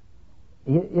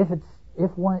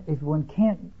if one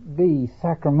can't be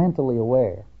sacramentally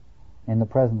aware in the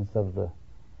presence of the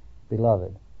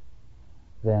beloved,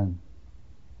 then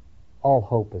all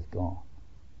hope is gone.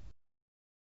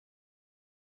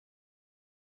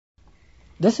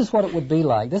 This is what it would be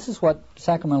like. This is what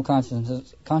sacramental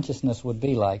consciousness would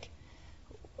be like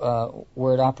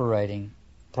were it operating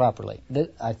properly.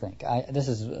 I think. This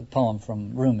is a poem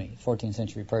from Rumi, 14th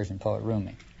century Persian poet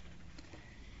Rumi.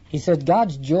 He said,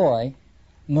 God's joy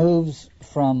moves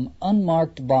from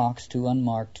unmarked box to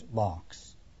unmarked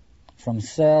box, from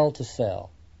cell to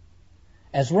cell,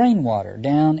 as rainwater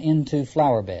down into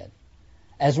flower bed,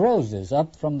 as roses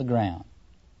up from the ground.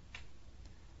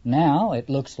 Now it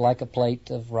looks like a plate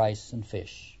of rice and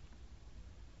fish.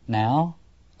 Now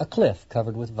a cliff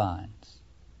covered with vines.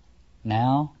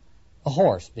 Now a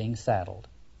horse being saddled.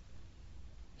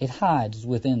 It hides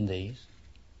within these,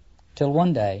 till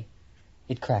one day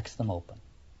it cracks them open.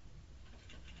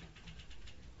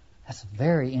 That's a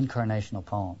very incarnational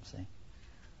poem, see?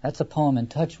 That's a poem in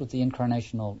touch with the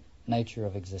incarnational nature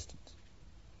of existence.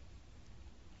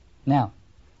 Now,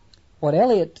 what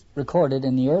Eliot recorded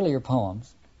in the earlier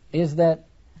poems is that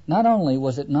not only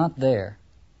was it not there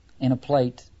in a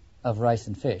plate of rice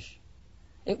and fish,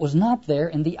 it was not there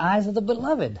in the eyes of the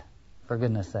beloved, for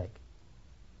goodness sake.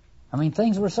 I mean,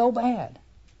 things were so bad,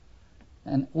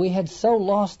 and we had so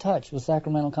lost touch with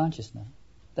sacramental consciousness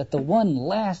that the one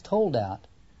last holdout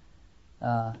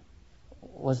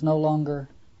was no longer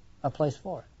a place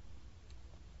for it.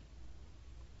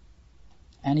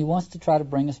 And he wants to try to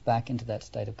bring us back into that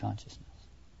state of consciousness,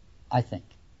 I think.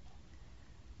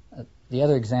 The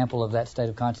other example of that state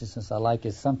of consciousness I like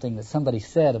is something that somebody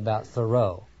said about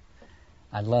Thoreau.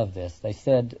 I love this. They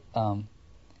said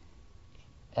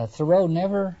Thoreau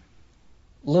never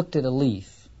looked at a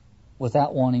leaf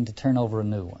without wanting to turn over a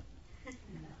new one.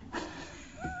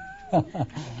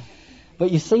 But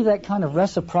you see that kind of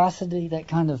reciprocity, that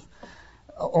kind of,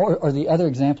 or the other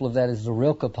example of that is the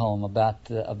Rilke poem about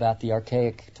the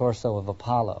archaic torso of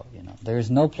Apollo. You know, there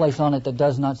is no place on it that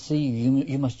does not see you.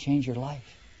 You must change your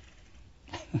life.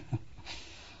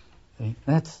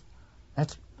 That's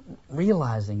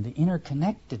realizing the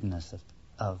interconnectedness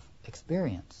of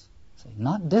experience. See,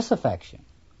 not disaffection,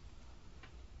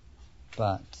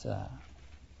 but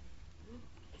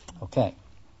okay.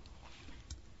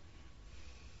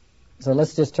 So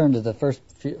let's just turn to the first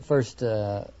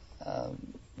 8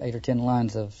 or 10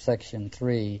 lines of section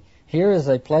 3. Here is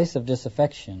a place of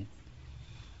disaffection,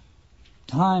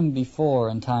 time before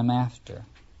and time after,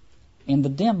 in the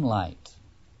dim light.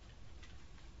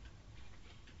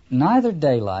 Neither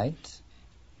daylight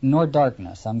nor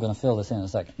darkness. I'm going to fill this in a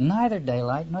second. Neither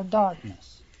daylight nor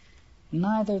darkness.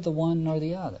 Neither the one nor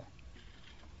the other.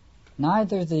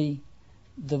 Neither the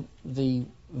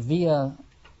via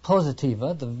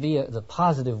positiva, the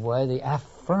positive way, the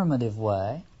affirmative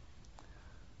way,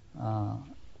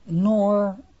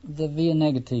 nor the via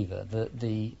negativa,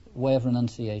 the way of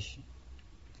renunciation.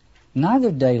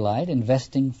 Neither daylight,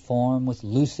 investing form with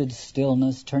lucid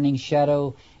stillness, turning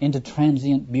shadow into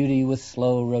transient beauty with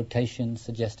slow rotation,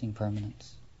 suggesting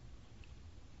permanence.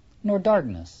 Nor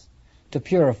darkness, to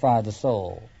purify the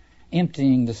soul,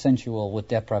 emptying the sensual with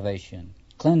deprivation,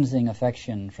 cleansing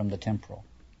affection from the temporal.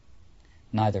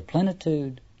 Neither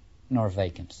plenitude nor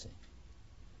vacancy.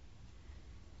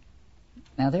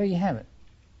 Now there you have it.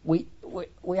 We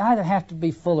either have to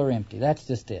be full or empty. That's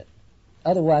just it.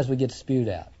 Otherwise we get spewed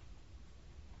out.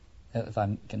 If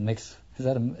I can mix, is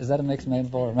that a mixed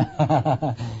metaphor?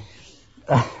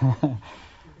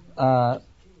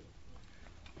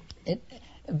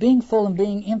 Being full and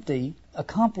being empty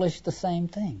accomplish the same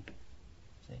thing.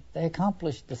 See? They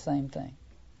accomplish the same thing.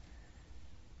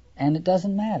 And it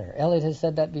doesn't matter. Eliot has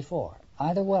said that before.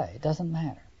 Either way, it doesn't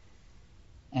matter.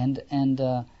 And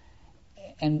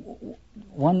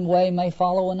one way may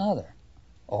follow another,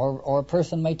 Or a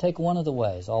person may take one of the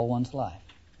ways all one's life.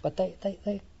 But they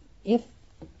if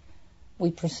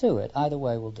we pursue it, either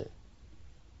way will do.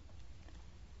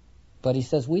 But he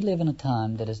says we live in a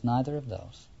time that is neither of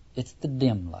those. It's the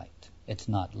dim light. It's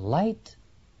not light,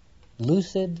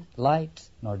 lucid light,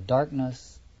 nor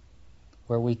darkness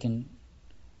where we can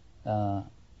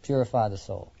purify the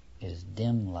soul. It is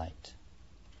dim light.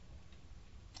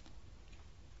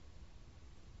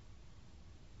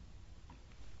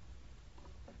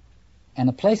 And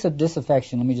a place of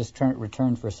disaffection, let me just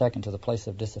return for a second to the place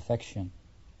of disaffection.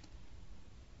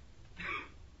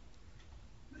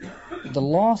 The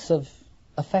loss of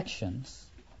affections,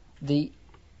 the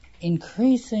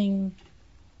increasing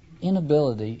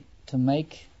inability to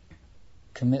make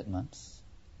commitments,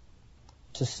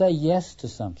 to say yes to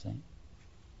something.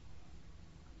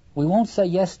 We won't say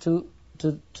yes to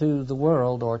the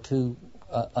world or to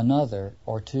another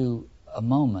or to a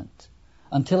moment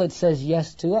until it says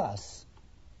yes to us.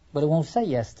 But it won't say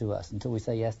yes to us until we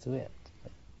say yes to it.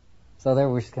 So there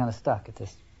we're kind of stuck at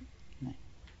this.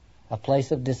 A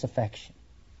place of disaffection.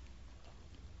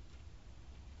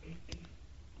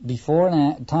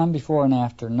 Time before and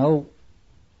after, no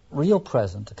real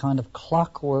present, a kind of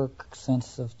clockwork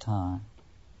sense of time.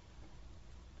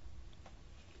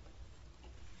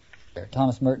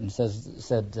 Thomas Merton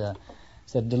said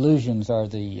delusions are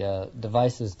the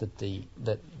devices that the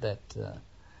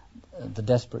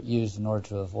desperate use in order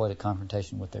to avoid a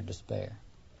confrontation with their despair.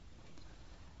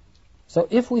 So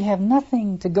if we have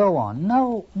nothing to go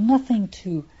on, nothing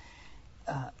to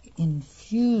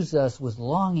infuse us with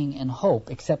longing and hope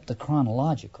except the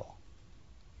chronological,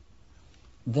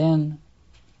 then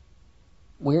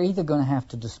we're either going to have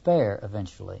to despair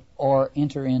eventually or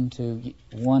enter into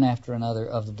one after another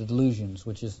of the delusions,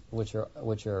 which are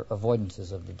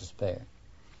avoidances of the despair.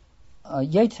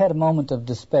 Yeats had a moment of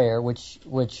despair, which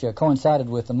coincided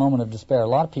with the moment of despair a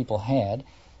lot of people had.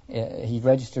 He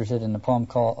registers it in a poem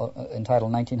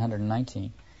entitled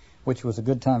 1919, which was a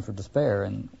good time for despair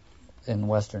in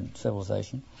Western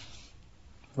civilization,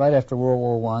 right after World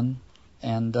War I,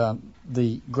 and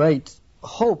the great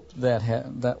hope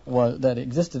that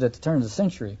existed at the turn of the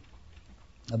century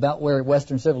about where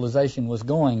Western civilization was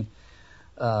going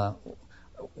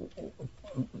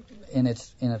in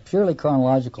a purely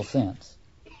chronological sense,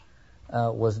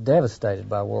 was devastated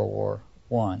by World War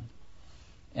I,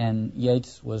 and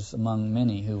Yeats was among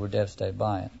many who were devastated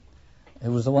by it. He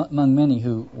was among many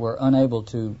who were unable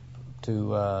to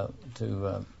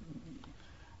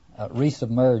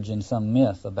resubmerge in some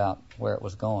myth about where it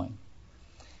was going.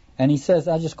 And he says,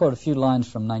 I'll just quote a few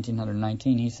lines from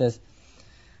 1919. He says,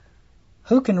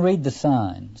 "Who can read the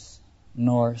signs,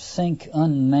 nor sink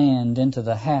unmanned into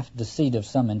the half-deceit of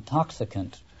some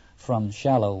intoxicant from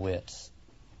shallow wits,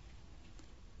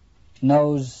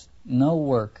 knows no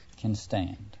work can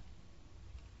stand.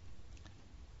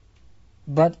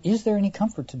 But is there any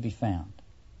comfort to be found?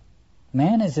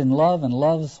 Man is in love and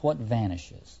loves what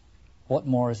vanishes. What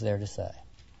more is there to say?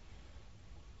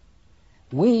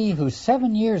 We who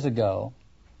 7 years ago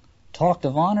talked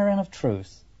of honor and of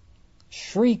truth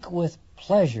shriek with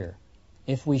pleasure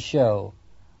if we show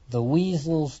the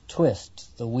weasel's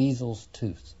twist, the weasel's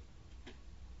tooth."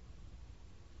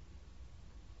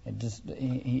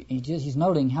 He's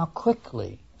noting how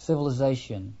quickly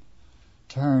civilization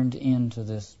turned into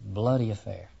this bloody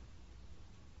affair.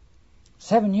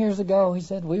 7 years ago, he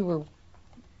said, we were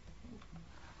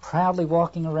proudly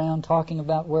walking around talking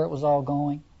about where it was all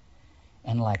going,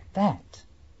 and like that,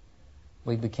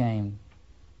 we became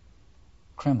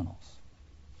criminals.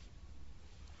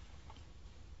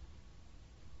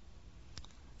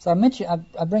 So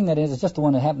I bring that in. It's just the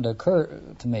one that happened to occur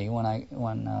to me when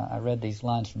I read these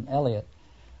lines from Eliot,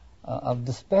 of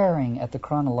despairing at the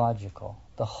chronological,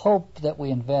 the hope that we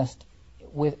invest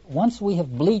with. Once we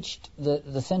have bleached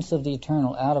the sense of the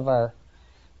eternal out of our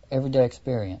everyday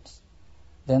experience,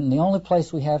 then the only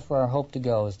place we have for our hope to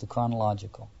go is the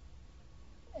chronological,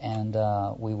 and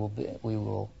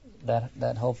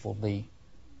that hope will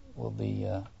be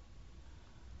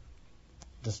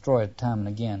destroyed time and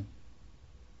again.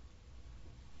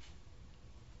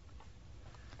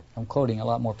 I'm quoting a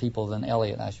lot more people than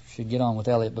Eliot. I should get on with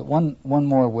Eliot, but one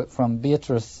more from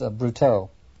Beatrice Brutteau.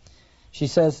 She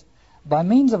says, "By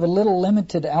means of a little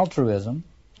limited altruism,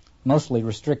 mostly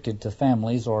restricted to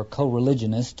families or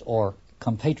co-religionists or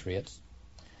compatriots,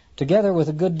 together with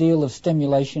a good deal of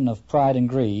stimulation of pride and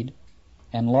greed,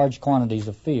 and large quantities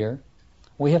of fear,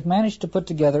 we have managed to put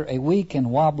together a weak and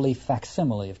wobbly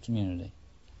facsimile of community.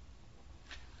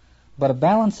 But a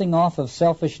balancing off of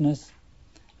selfishness,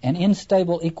 an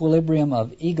unstable equilibrium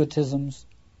of egotisms,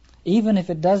 even if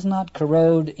it does not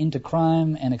corrode into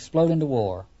crime and explode into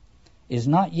war, is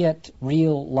not yet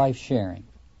real life sharing,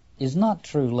 is not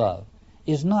true love,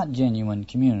 is not genuine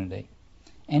community,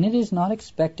 and it is not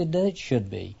expected that it should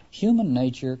be. Human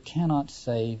nature cannot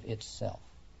save itself.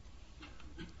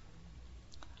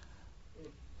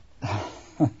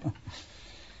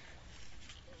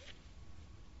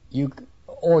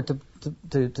 Or to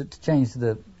change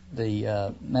the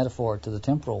metaphor to the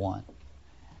temporal one,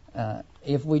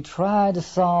 if we try to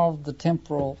solve the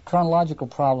temporal chronological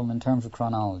problem in terms of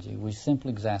chronology, we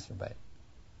simply exacerbate it.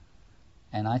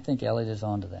 And I think Eliot is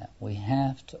onto that. We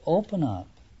have to open up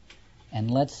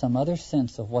and let some other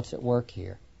sense of what's at work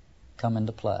here come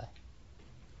into play.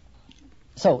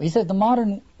 So he said the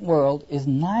modern world is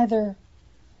neither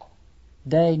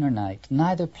day nor night,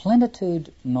 neither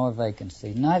plenitude nor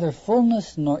vacancy, neither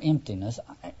fullness nor emptiness.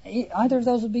 Either of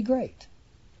those would be great,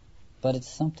 but it's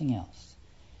something else.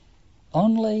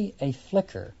 Only a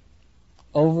flicker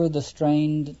over the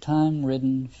strained,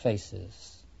 time-ridden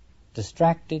faces,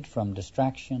 distracted from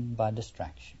distraction by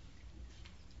distraction.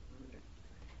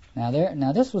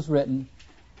 Now this was written,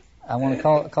 I want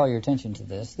to call your attention to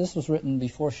this. This was written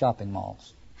before shopping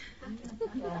malls.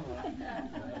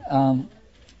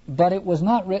 But it was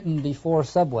not written before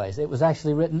subways. It was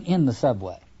actually written in the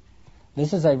subway.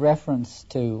 This is a reference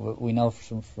to, what we know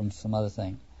from some other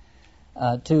thing,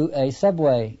 to a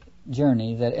subway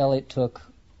journey that Eliot took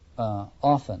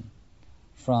often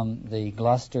from the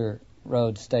Gloucester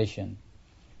Road station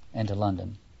into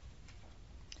London.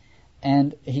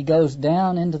 And he goes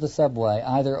down into the subway,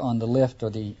 either on the lift or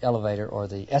the elevator or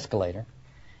the escalator,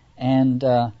 and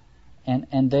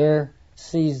there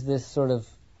sees this sort of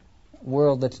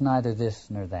world that's neither this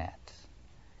nor that.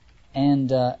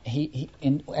 And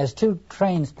as two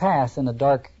trains pass in a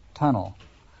dark tunnel,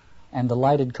 and the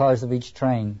lighted cars of each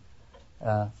train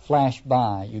flash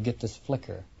by, you get this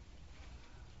flicker.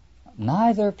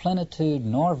 Neither plenitude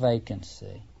nor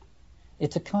vacancy.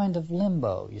 It's a kind of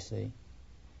limbo, you see.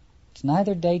 It's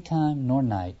neither daytime nor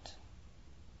night,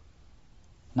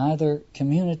 neither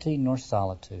community nor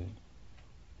solitude,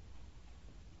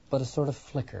 but a sort of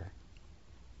flicker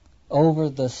over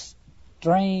the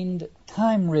strained,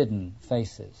 time-ridden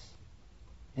faces.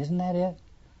 Isn't that it?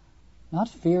 Not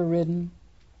fear-ridden,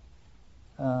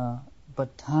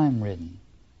 but time-ridden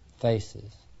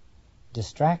faces,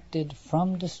 distracted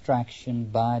from distraction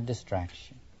by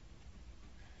distraction,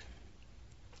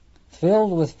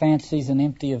 filled with fancies and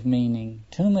empty of meaning,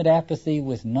 tumid apathy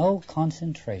with no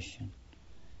concentration,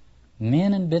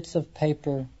 men and bits of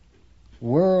paper,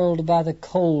 whirled by the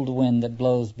cold wind that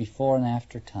blows before and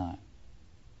after time.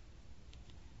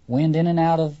 Wind in and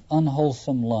out of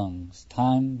unwholesome lungs,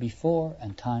 time before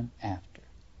and time after.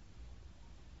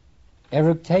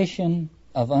 Eructation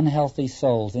of unhealthy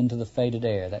souls into the faded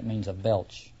air, that means a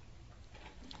belch.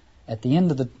 At the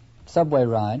end of the subway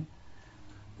ride,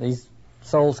 these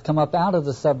souls come up out of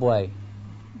the subway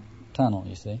tunnel,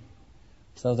 you see.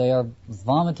 So they are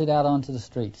vomited out onto the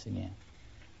streets again.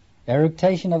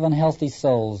 Eructation of unhealthy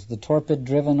souls, the torpid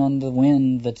driven on the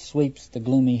wind that sweeps the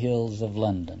gloomy hills of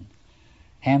London.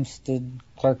 Hampstead,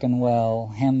 Clerkenwell,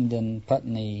 Hemden,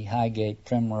 Putney, Highgate,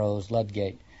 Primrose,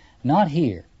 Ludgate. Not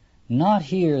here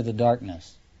the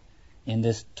darkness in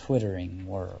this twittering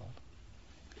world.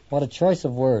 What a choice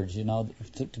of words, you know,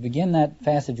 to begin that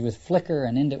passage with flicker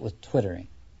and end it with twittering.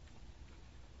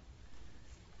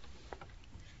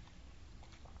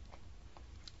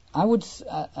 I would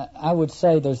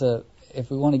say if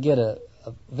we want to get a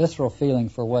visceral feeling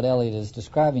for what Eliot is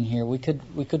describing here, we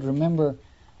could remember,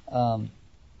 or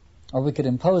we could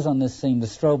impose on this scene the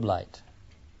strobe light,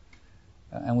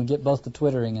 and we get both the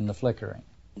twittering and the flickering.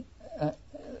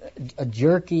 A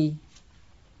jerky,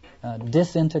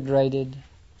 disintegrated,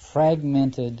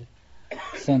 fragmented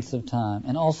sense of time,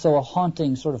 and also a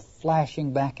haunting sort of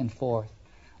flashing back and forth,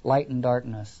 light and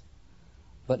darkness,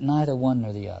 but neither one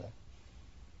nor the other.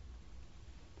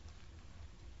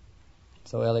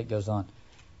 So Eliot goes on.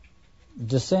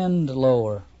 Descend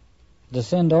lower.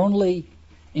 Descend only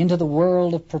into the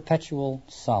world of perpetual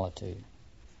solitude.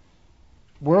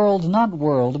 World, not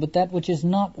world, but that which is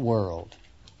not world.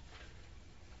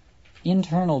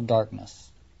 Internal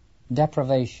darkness,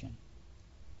 deprivation,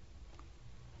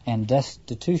 and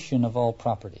destitution of all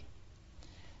property.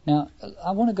 Now,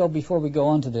 I want to go, before we go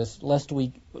on to this, lest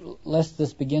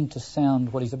this begin to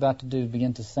sound, what he's about to do,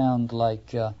 begin to sound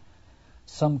like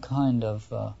some kind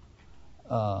of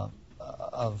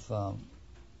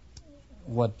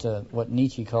what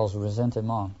Nietzsche calls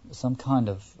ressentiment, some kind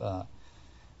of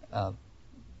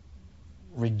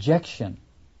rejection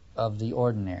of the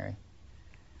ordinary.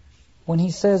 When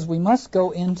he says we must go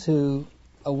into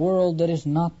a world that is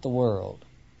not the world.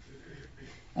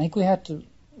 I think we have to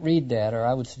read that, or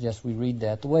I would suggest we read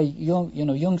that. The way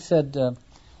Jung said,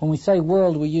 when we say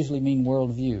world, we usually mean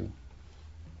worldview.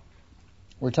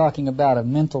 We're talking about a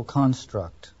mental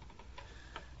construct,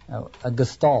 a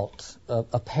gestalt,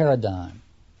 a paradigm,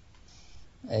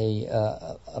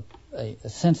 a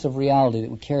sense of reality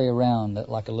that we carry around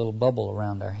like a little bubble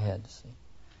around our heads.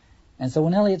 And so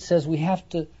when Eliot says we have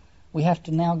to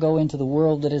now go into the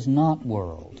world that is not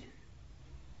world,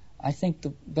 I think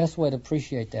the best way to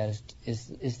appreciate that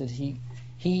is that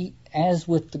he, as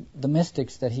with the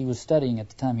mystics that he was studying at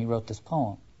the time he wrote this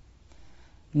poem,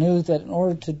 knew that in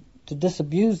order to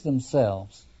disabuse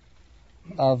themselves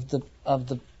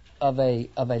of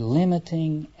a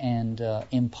limiting and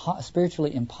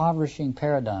spiritually impoverishing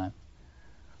paradigm,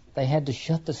 they had to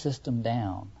shut the system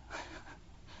down,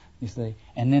 you see,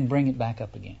 and then bring it back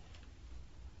up again.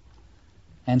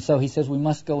 And so he says we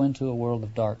must go into a world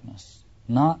of darkness.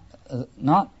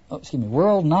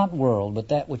 World not world, but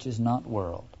that which is not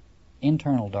world.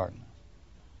 Internal darkness.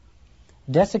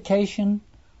 Desiccation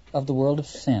of the world of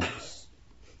sense.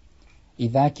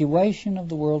 Evacuation of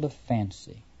the world of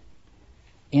fancy.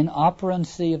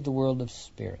 Inoperancy of the world of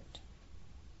spirit.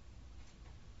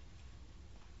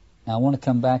 Now I want to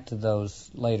come back to those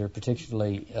later,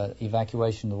 particularly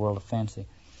evacuation of the world of fancy.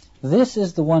 This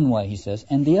is the one way, he says,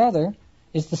 and the other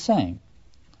is the same.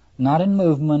 Not in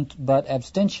movement, but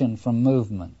abstention from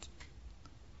movement.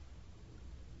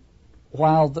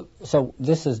 So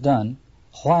this is done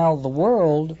while the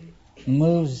world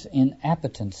moves in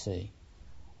appetency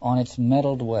on its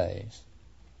meddled ways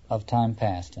of time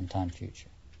past and time future.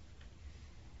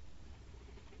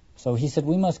 So he said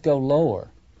we must go lower.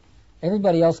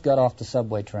 Everybody else got off the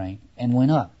subway train and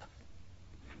went up.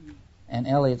 And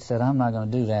Eliot said, I'm not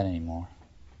going to do that anymore.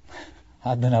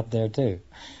 I've been up there too.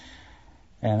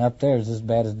 And up there is as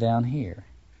bad as down here.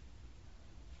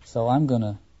 So I'm going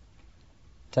to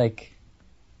take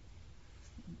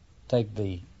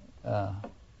the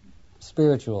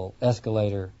spiritual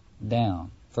escalator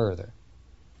down further.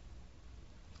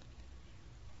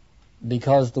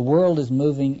 Because the world is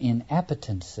moving in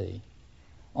appetency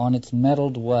on its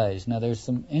meddled ways. Now there's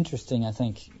some interesting, I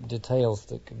think, details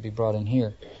that could be brought in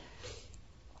here.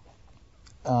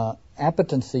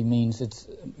 Appetency means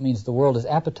the world is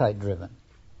appetite driven.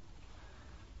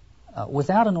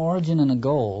 Without an origin and a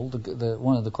goal,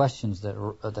 one of the questions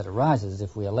that arises,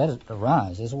 if we let it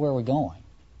arise, is where are we going?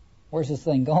 Where's this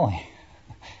thing going?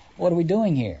 What are we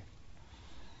doing here?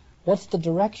 What's the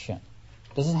direction?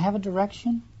 Does it have a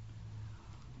direction?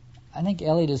 I think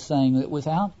Eliot is saying that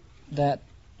without that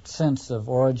sense of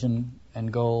origin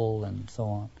and goal and so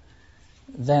on,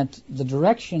 that the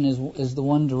direction is the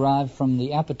one derived from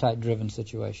the appetite-driven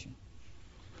situation.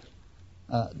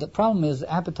 The problem is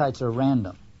appetites are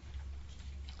random.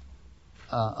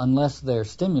 Unless they're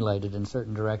stimulated in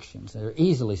certain directions. They're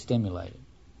easily stimulated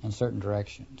in certain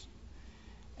directions.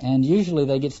 And usually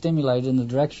they get stimulated in the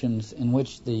directions in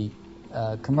which the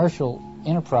commercial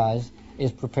enterprise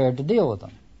is prepared to deal with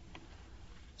them.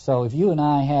 So if you and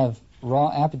I have raw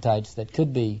appetites that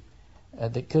could be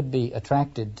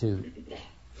attracted to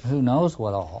who knows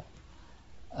what all,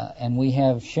 and we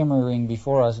have shimmering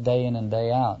before us day in and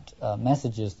day out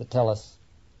messages that tell us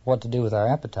what to do with our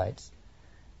appetites,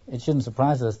 it shouldn't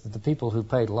surprise us that the people who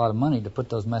paid a lot of money to put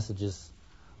those messages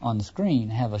on the screen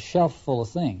have a shelf full of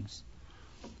things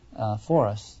for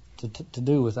us to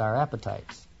do with our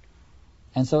appetites.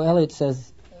 And so Eliot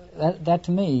says that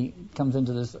to me comes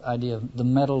into this idea of the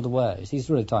meddled ways. He's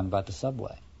really talking about the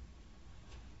subway.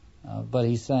 But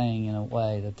he's saying in a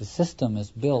way that the system is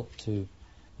built to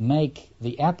make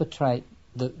the appetite,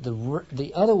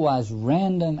 the otherwise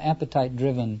random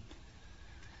appetite-driven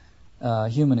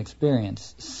human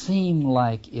experience seem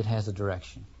like it has a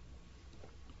direction.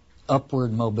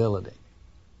 Upward mobility.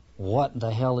 What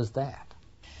the hell is that?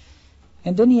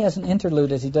 And then he has an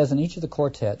interlude, as he does in each of the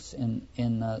quartets in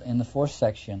the fourth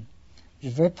section,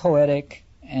 which is very poetic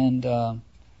and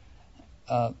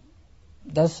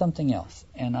does something else.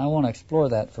 And I want to explore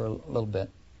that for a little bit.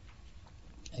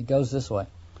 It goes this way.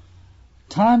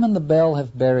 Time and the bell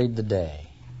have buried the day.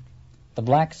 The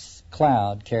black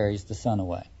cloud carries the sun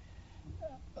away.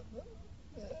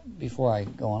 Before I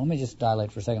go on, let me just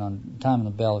dilate for a second on time and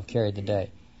the bell have carried the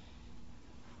day.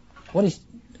 What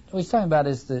he's talking about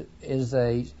is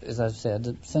as I've said,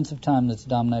 the sense of time that's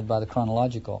dominated by the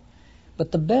chronological.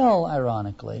 But the bell,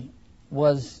 ironically,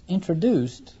 was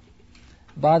introduced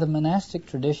by the monastic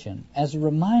tradition as a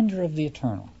reminder of the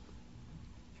eternal.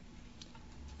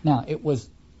 Now, it was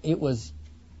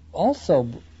also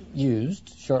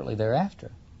used shortly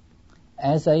thereafter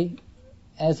as a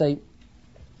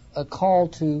a call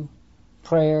to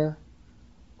prayer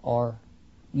or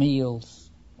meals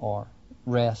or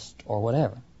rest or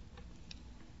whatever.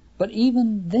 But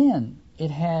even then,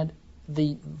 it had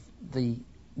the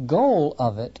goal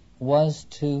of it was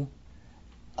to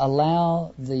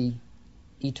allow the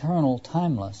eternal,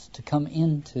 timeless, to come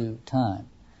into time.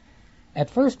 At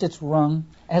first it's rung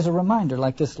as a reminder,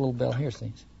 like this little bell here,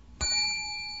 see?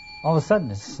 All of a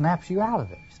sudden it snaps you out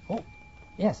of it. Oh,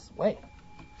 yes, wait.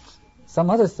 Some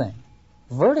other thing.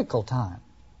 Vertical time.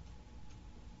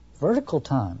 Vertical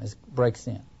time breaks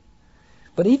in.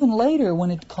 But even later,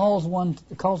 when it calls one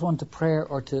to prayer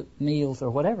or to meals or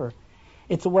whatever,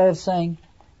 it's a way of saying,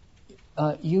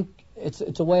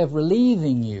 it's a way of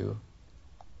relieving you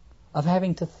of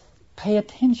having to pay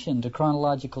attention to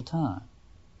chronological time.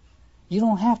 You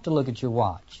don't have to look at your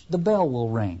watch. The bell will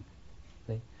ring.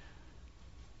 See?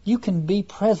 You can be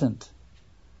present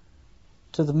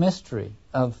to the mystery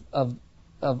of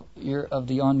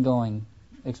the ongoing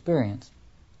experience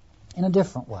in a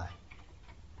different way.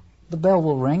 The bell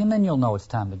will ring, and then you'll know it's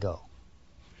time to go.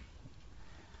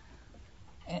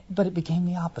 But it became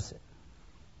the opposite.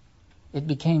 It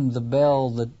became the bell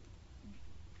that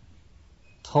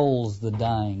tolls the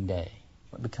dying day.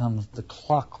 It becomes the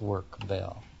clockwork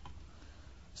bell.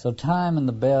 So time and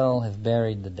the bell have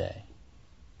buried the day.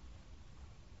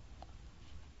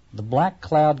 The black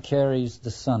cloud carries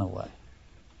the sun away.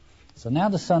 So now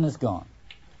the sun is gone.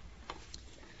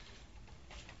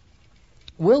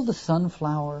 Will the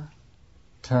sunflower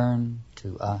turn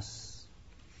to us?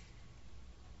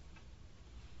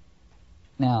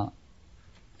 Now,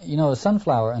 you know, a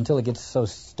sunflower, until it gets so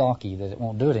stalky that it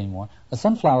won't do it anymore, a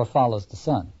sunflower follows the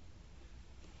sun.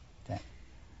 Okay.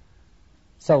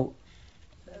 So,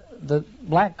 the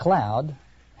black cloud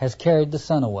has carried the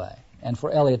sun away. And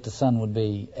for Eliot, the sun would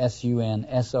be S-U-N,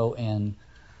 S-O-N,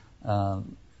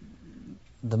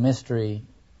 the mystery,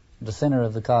 the center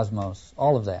of the cosmos,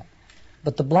 all of that.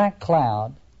 But the black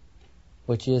cloud,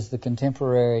 which is the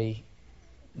contemporary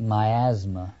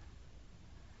miasma,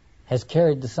 has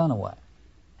carried the sun away.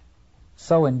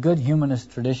 So in good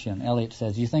humanist tradition, Eliot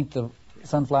says, you think the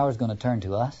sunflower is going to turn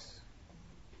to us?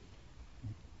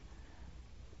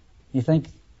 You think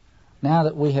now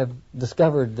that we have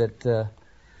discovered that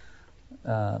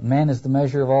man is the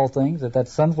measure of all things, that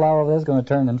sunflower over there is going to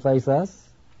turn and face us?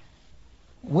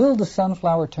 Will the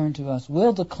sunflower turn to us?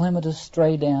 Will the clematis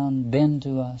stray down, bend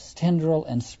to us, tendril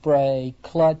and spray,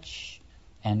 clutch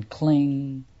and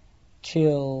cling,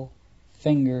 chill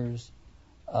fingers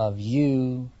of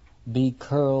you be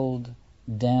curled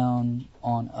down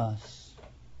on us?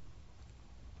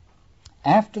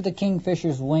 After the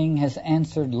kingfisher's wing has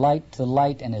answered light to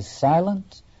light and is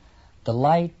silent, the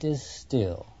light is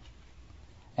still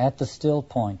at the still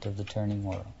point of the turning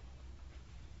world.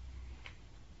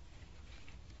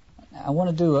 I want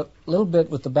to do a little bit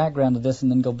with the background of this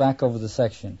and then go back over the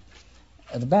section.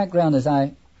 The background, as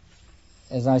I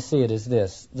see it, is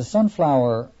this. The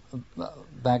sunflower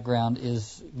background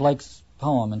is Blake's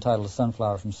poem entitled "The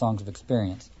Sunflower" from Songs of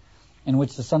Experience, in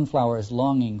which the sunflower is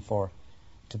longing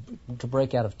to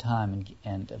break out of time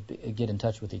and get in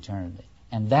touch with eternity.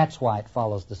 And that's why it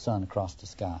follows the sun across the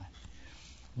sky.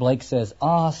 Blake says,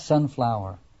 "Ah,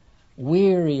 sunflower,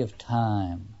 weary of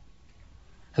time,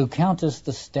 who countest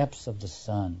the steps of the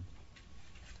sun,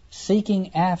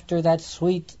 seeking after that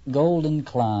sweet golden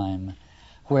clime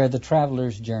where the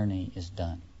traveler's journey is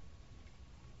done.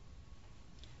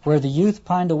 Where the youth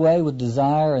pined away with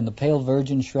desire and the pale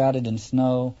virgin shrouded in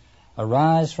snow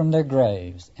arise from their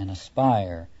graves and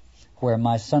aspire where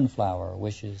my sunflower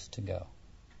wishes to go."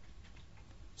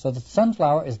 So the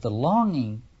sunflower is the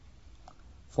longing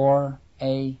for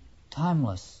a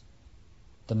timeless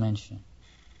dimension.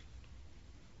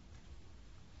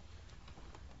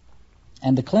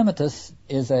 And the clematis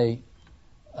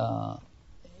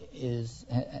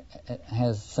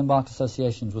has symbolic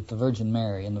associations with the Virgin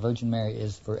Mary, and the Virgin Mary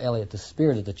is for Eliot the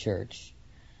spirit of the church.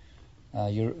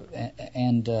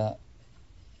 And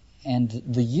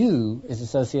the yew is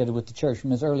associated with the church from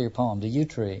his earlier poem, the yew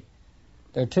tree.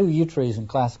 There are two yew trees in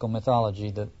classical mythology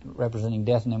that representing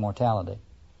death and immortality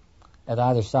at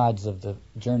either sides of the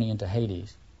journey into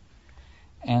Hades.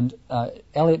 And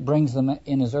Eliot brings them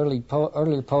in his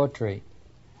earlier poetry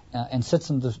and sits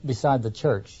them beside the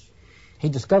church. He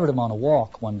discovered them on a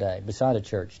walk one day beside a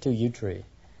church, two yew trees,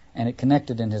 and it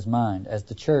connected in his mind as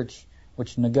the church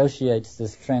which negotiates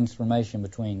this transformation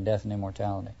between death and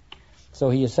immortality. So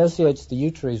he associates the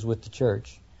yew trees with the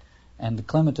church and the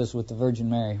clematis with the Virgin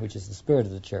Mary, which is the spirit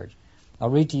of the church. I'll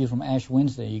read to you from Ash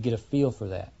Wednesday. You get a feel for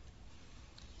that.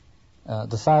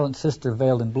 The silent sister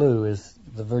veiled in blue is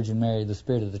the Virgin Mary, the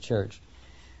spirit of the church.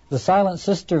 The silent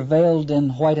sister veiled in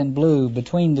white and blue,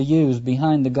 between the yews,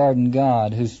 behind the garden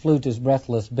god, whose flute is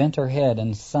breathless, bent her head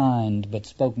and signed, but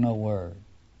spoke no word.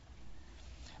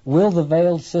 Will the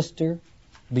veiled sister,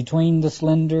 between the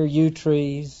slender yew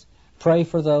trees, pray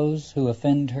for those who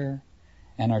offend her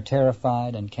and are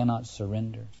terrified and cannot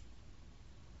surrender?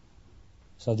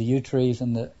 So the yew trees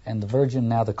and the Virgin,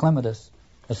 now the clematis,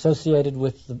 associated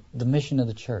with the mission of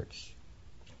the church.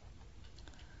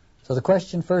 So the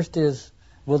question first is,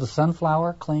 will the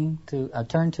sunflower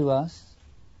turn to us?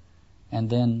 And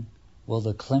then, will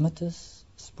the clematis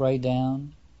spray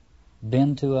down,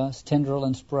 bend to us, tendril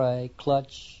and spray,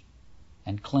 clutch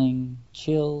and cling,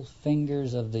 chill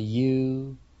fingers of the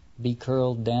yew be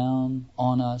curled down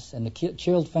on us? And the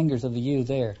chilled fingers of the yew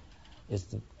there is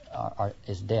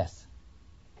death.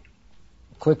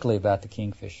 Quickly about the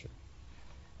kingfisher.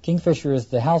 Kingfisher is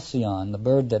the halcyon, the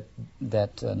bird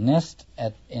that nests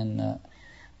in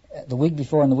the week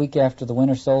before and the week after the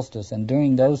winter solstice, and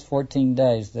during those 14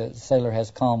 days the sailor has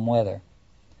calm weather.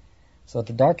 So at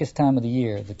the darkest time of the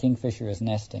year, the kingfisher is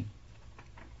nesting.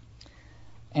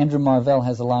 Andrew Marvell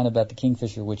has a line about the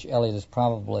kingfisher which Eliot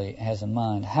probably has in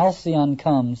mind. Halcyon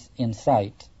comes in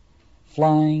sight,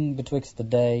 flying betwixt the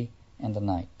day and the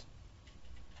night.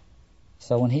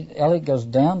 So when Eliot goes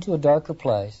down to a darker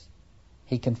place,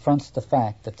 he confronts the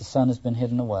fact that the sun has been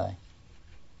hidden away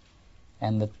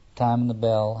and the time and the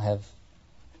bell have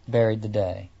buried the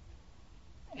day.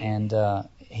 And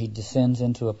he descends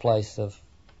into a place of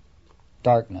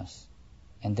darkness,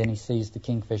 and then he sees the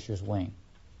kingfisher's wing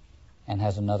and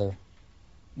has another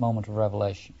moment of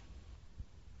revelation.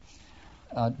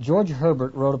 George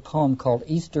Herbert wrote a poem called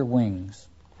Easter Wings.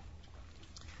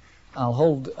 I'll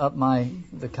hold up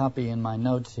the copy in my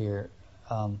notes here.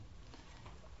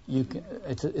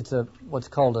 It's what's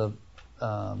called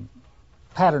a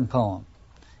pattern poem,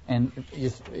 and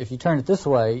if you turn it this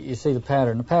way, you see the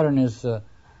pattern. The pattern is a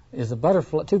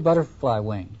butterfly, two butterfly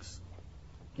wings.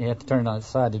 You have to turn it on its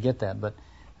side to get that, but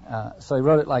so he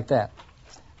wrote it like that.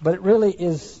 But it really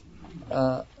is in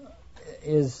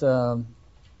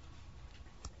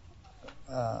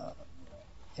a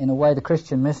way the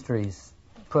Christian mysteries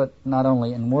put not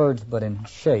only in words but in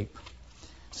shape.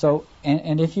 So,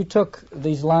 and if you took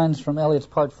these lines from Eliot's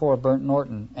Part 4 of Burnt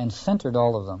Norton and centered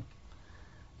all of them,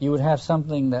 you would have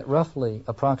something that roughly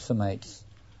approximates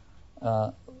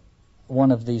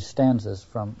one of these stanzas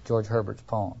from George Herbert's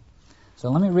poem. So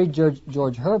let me read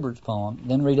George Herbert's poem,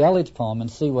 then read Eliot's poem,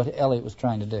 and see what Eliot was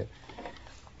trying to do.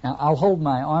 Now, I'll hold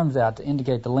my arms out to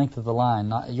indicate the length of the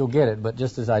line. You'll get it, but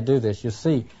just as I do this, you'll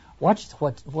see. Watch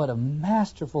what a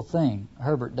masterful thing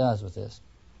Herbert does with this.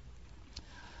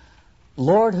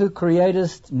 Lord, who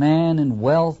createst man in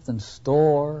wealth and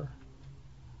store,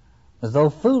 though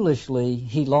foolishly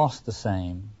he lost the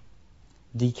same,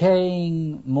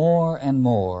 decaying more and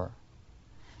more,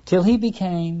 till he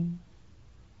became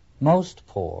most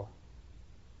poor.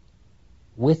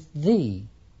 With thee,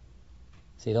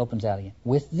 see, it opens out again.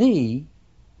 With thee,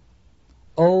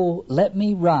 oh, let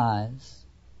me rise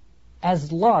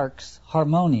as larks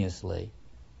harmoniously,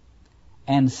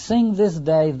 and sing this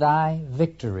day thy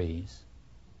victories.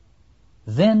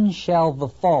 Then shall the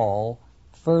fall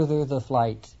further the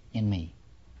flight in me.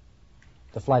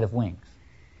 The flight of wings.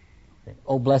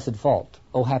 O blessed fault,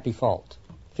 O happy fault,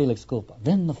 Felix culpa.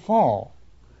 Then the fall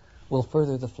will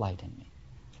further the flight in me.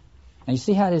 Now you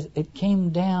see how it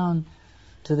came down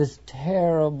to this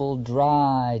terrible,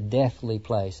 dry, deathly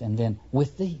place, and then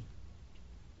with thee.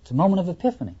 It's a moment of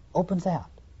epiphany. Opens out.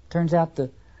 Turns out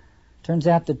that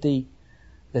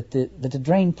the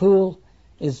drain pool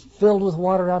is filled with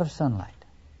water out of sunlight.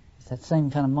 It's that same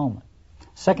kind of moment.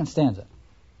 Second stanza.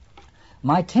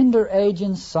 My tender age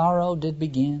in sorrow did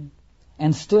begin,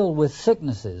 and still with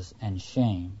sicknesses and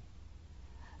shame.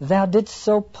 Thou didst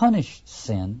so punish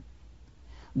sin,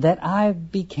 that I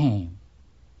became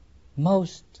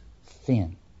most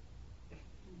thin.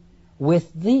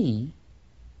 With thee,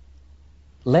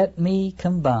 let me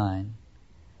combine,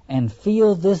 and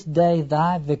feel this day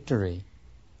thy victory.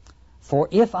 For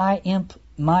if I imp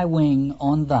my wing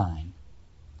on thine,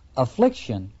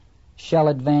 affliction shall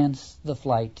advance the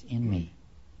flight in me.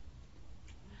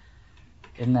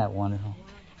 Isn't that wonderful?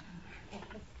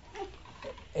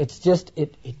 It's just,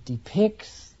 it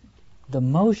depicts the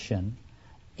motion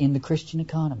in the Christian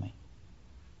economy.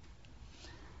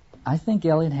 I think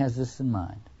Eliot has this in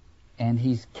mind, and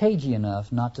he's cagey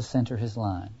enough not to center his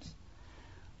lines.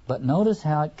 But notice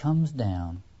how it comes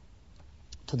down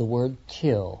to the word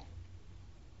chill.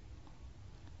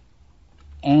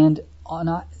 And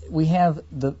we have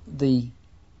the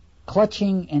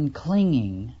clutching and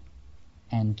clinging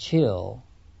and chill,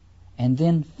 And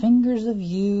then fingers of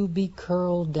you be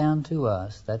curled down to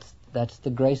us. That's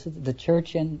the grace of the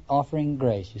church and offering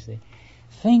grace, you see.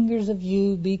 Fingers of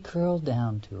you be curled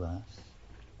down to us.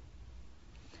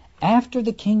 After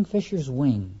the kingfisher's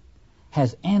wing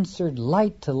has answered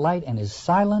light to light and is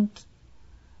silent,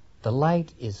 the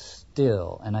light is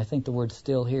still. And I think the word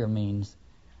still here means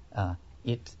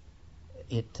it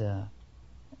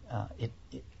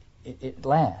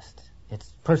lasts.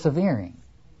 It's persevering.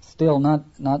 Still not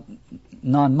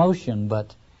non-motion,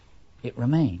 but it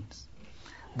remains.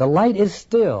 The light is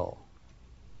still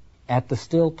at the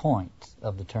still point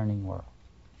of the turning world.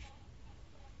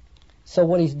 So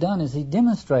what he's done is he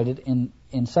demonstrated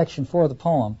in section 4 of the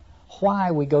poem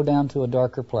why we go down to a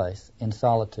darker place in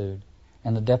solitude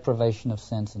and the deprivation of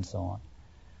sense and so on.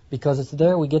 Because it's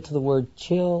there we get to the word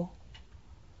chill,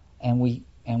 and we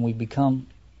become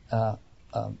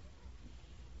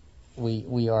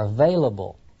we are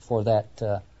available for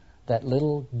that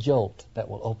little jolt that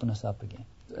will open us up again.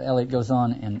 Eliot goes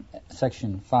on in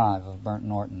section 5 of Burnt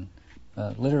Norton.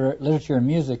 Literature and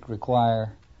music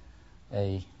require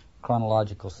a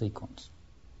chronological sequence.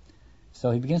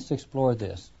 So he begins to explore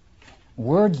this.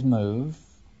 Words move,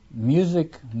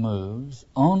 music moves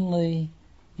only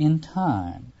in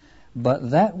time, but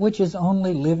that which is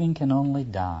only living can only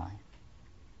die.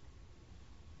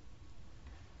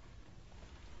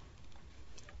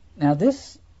 Now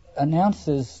this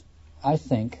announces, I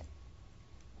think,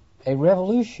 a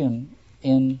revolution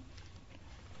in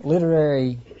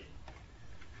literary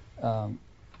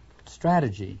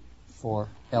strategy for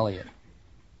Eliot.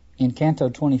 In Canto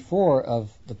 24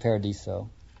 of the Paradiso,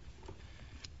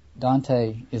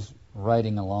 Dante is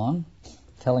writing along,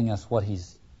 telling us what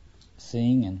he's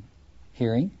seeing and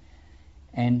hearing,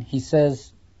 and he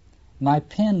says, "My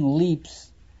pen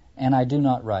leaps and I do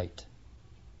not write.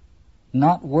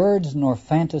 Not words nor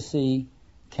fantasy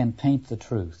can paint the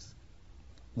truth.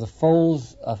 The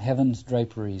folds of heaven's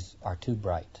draperies are too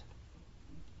bright."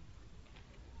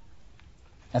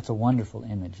 That's a wonderful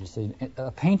image, you see.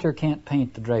 A painter can't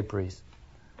paint the draperies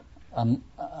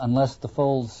unless the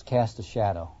folds cast a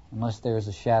shadow, unless there's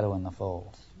a shadow in the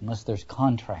folds, unless there's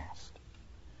contrast.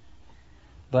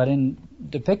 But in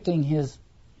depicting his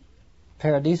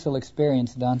paradisal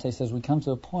experience, Dante says we come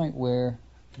to a point where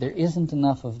there isn't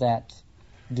enough of that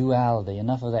duality,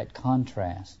 enough of that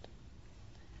contrast.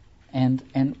 And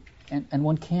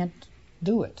one can't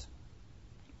do it.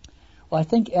 Well, I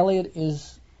think Eliot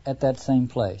is at that same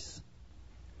place.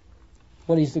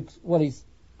 What he's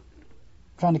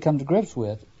trying to come to grips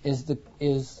with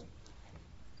is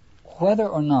whether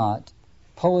or not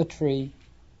poetry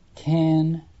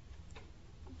can,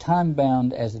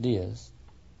 time-bound as it is,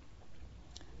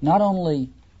 not only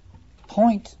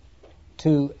point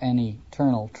to an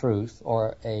eternal truth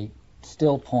or a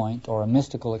still point or a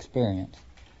mystical experience,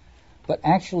 but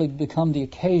actually become the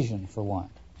occasion for one.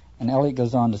 And Eliot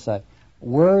goes on to say,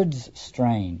 words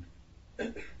strain,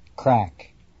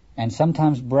 crack, and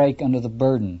sometimes break under the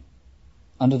burden,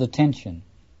 under the tension,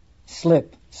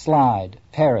 slip, slide,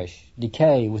 perish,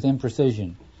 decay with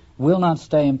imprecision, will not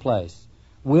stay in place,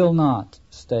 will not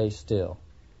stay still.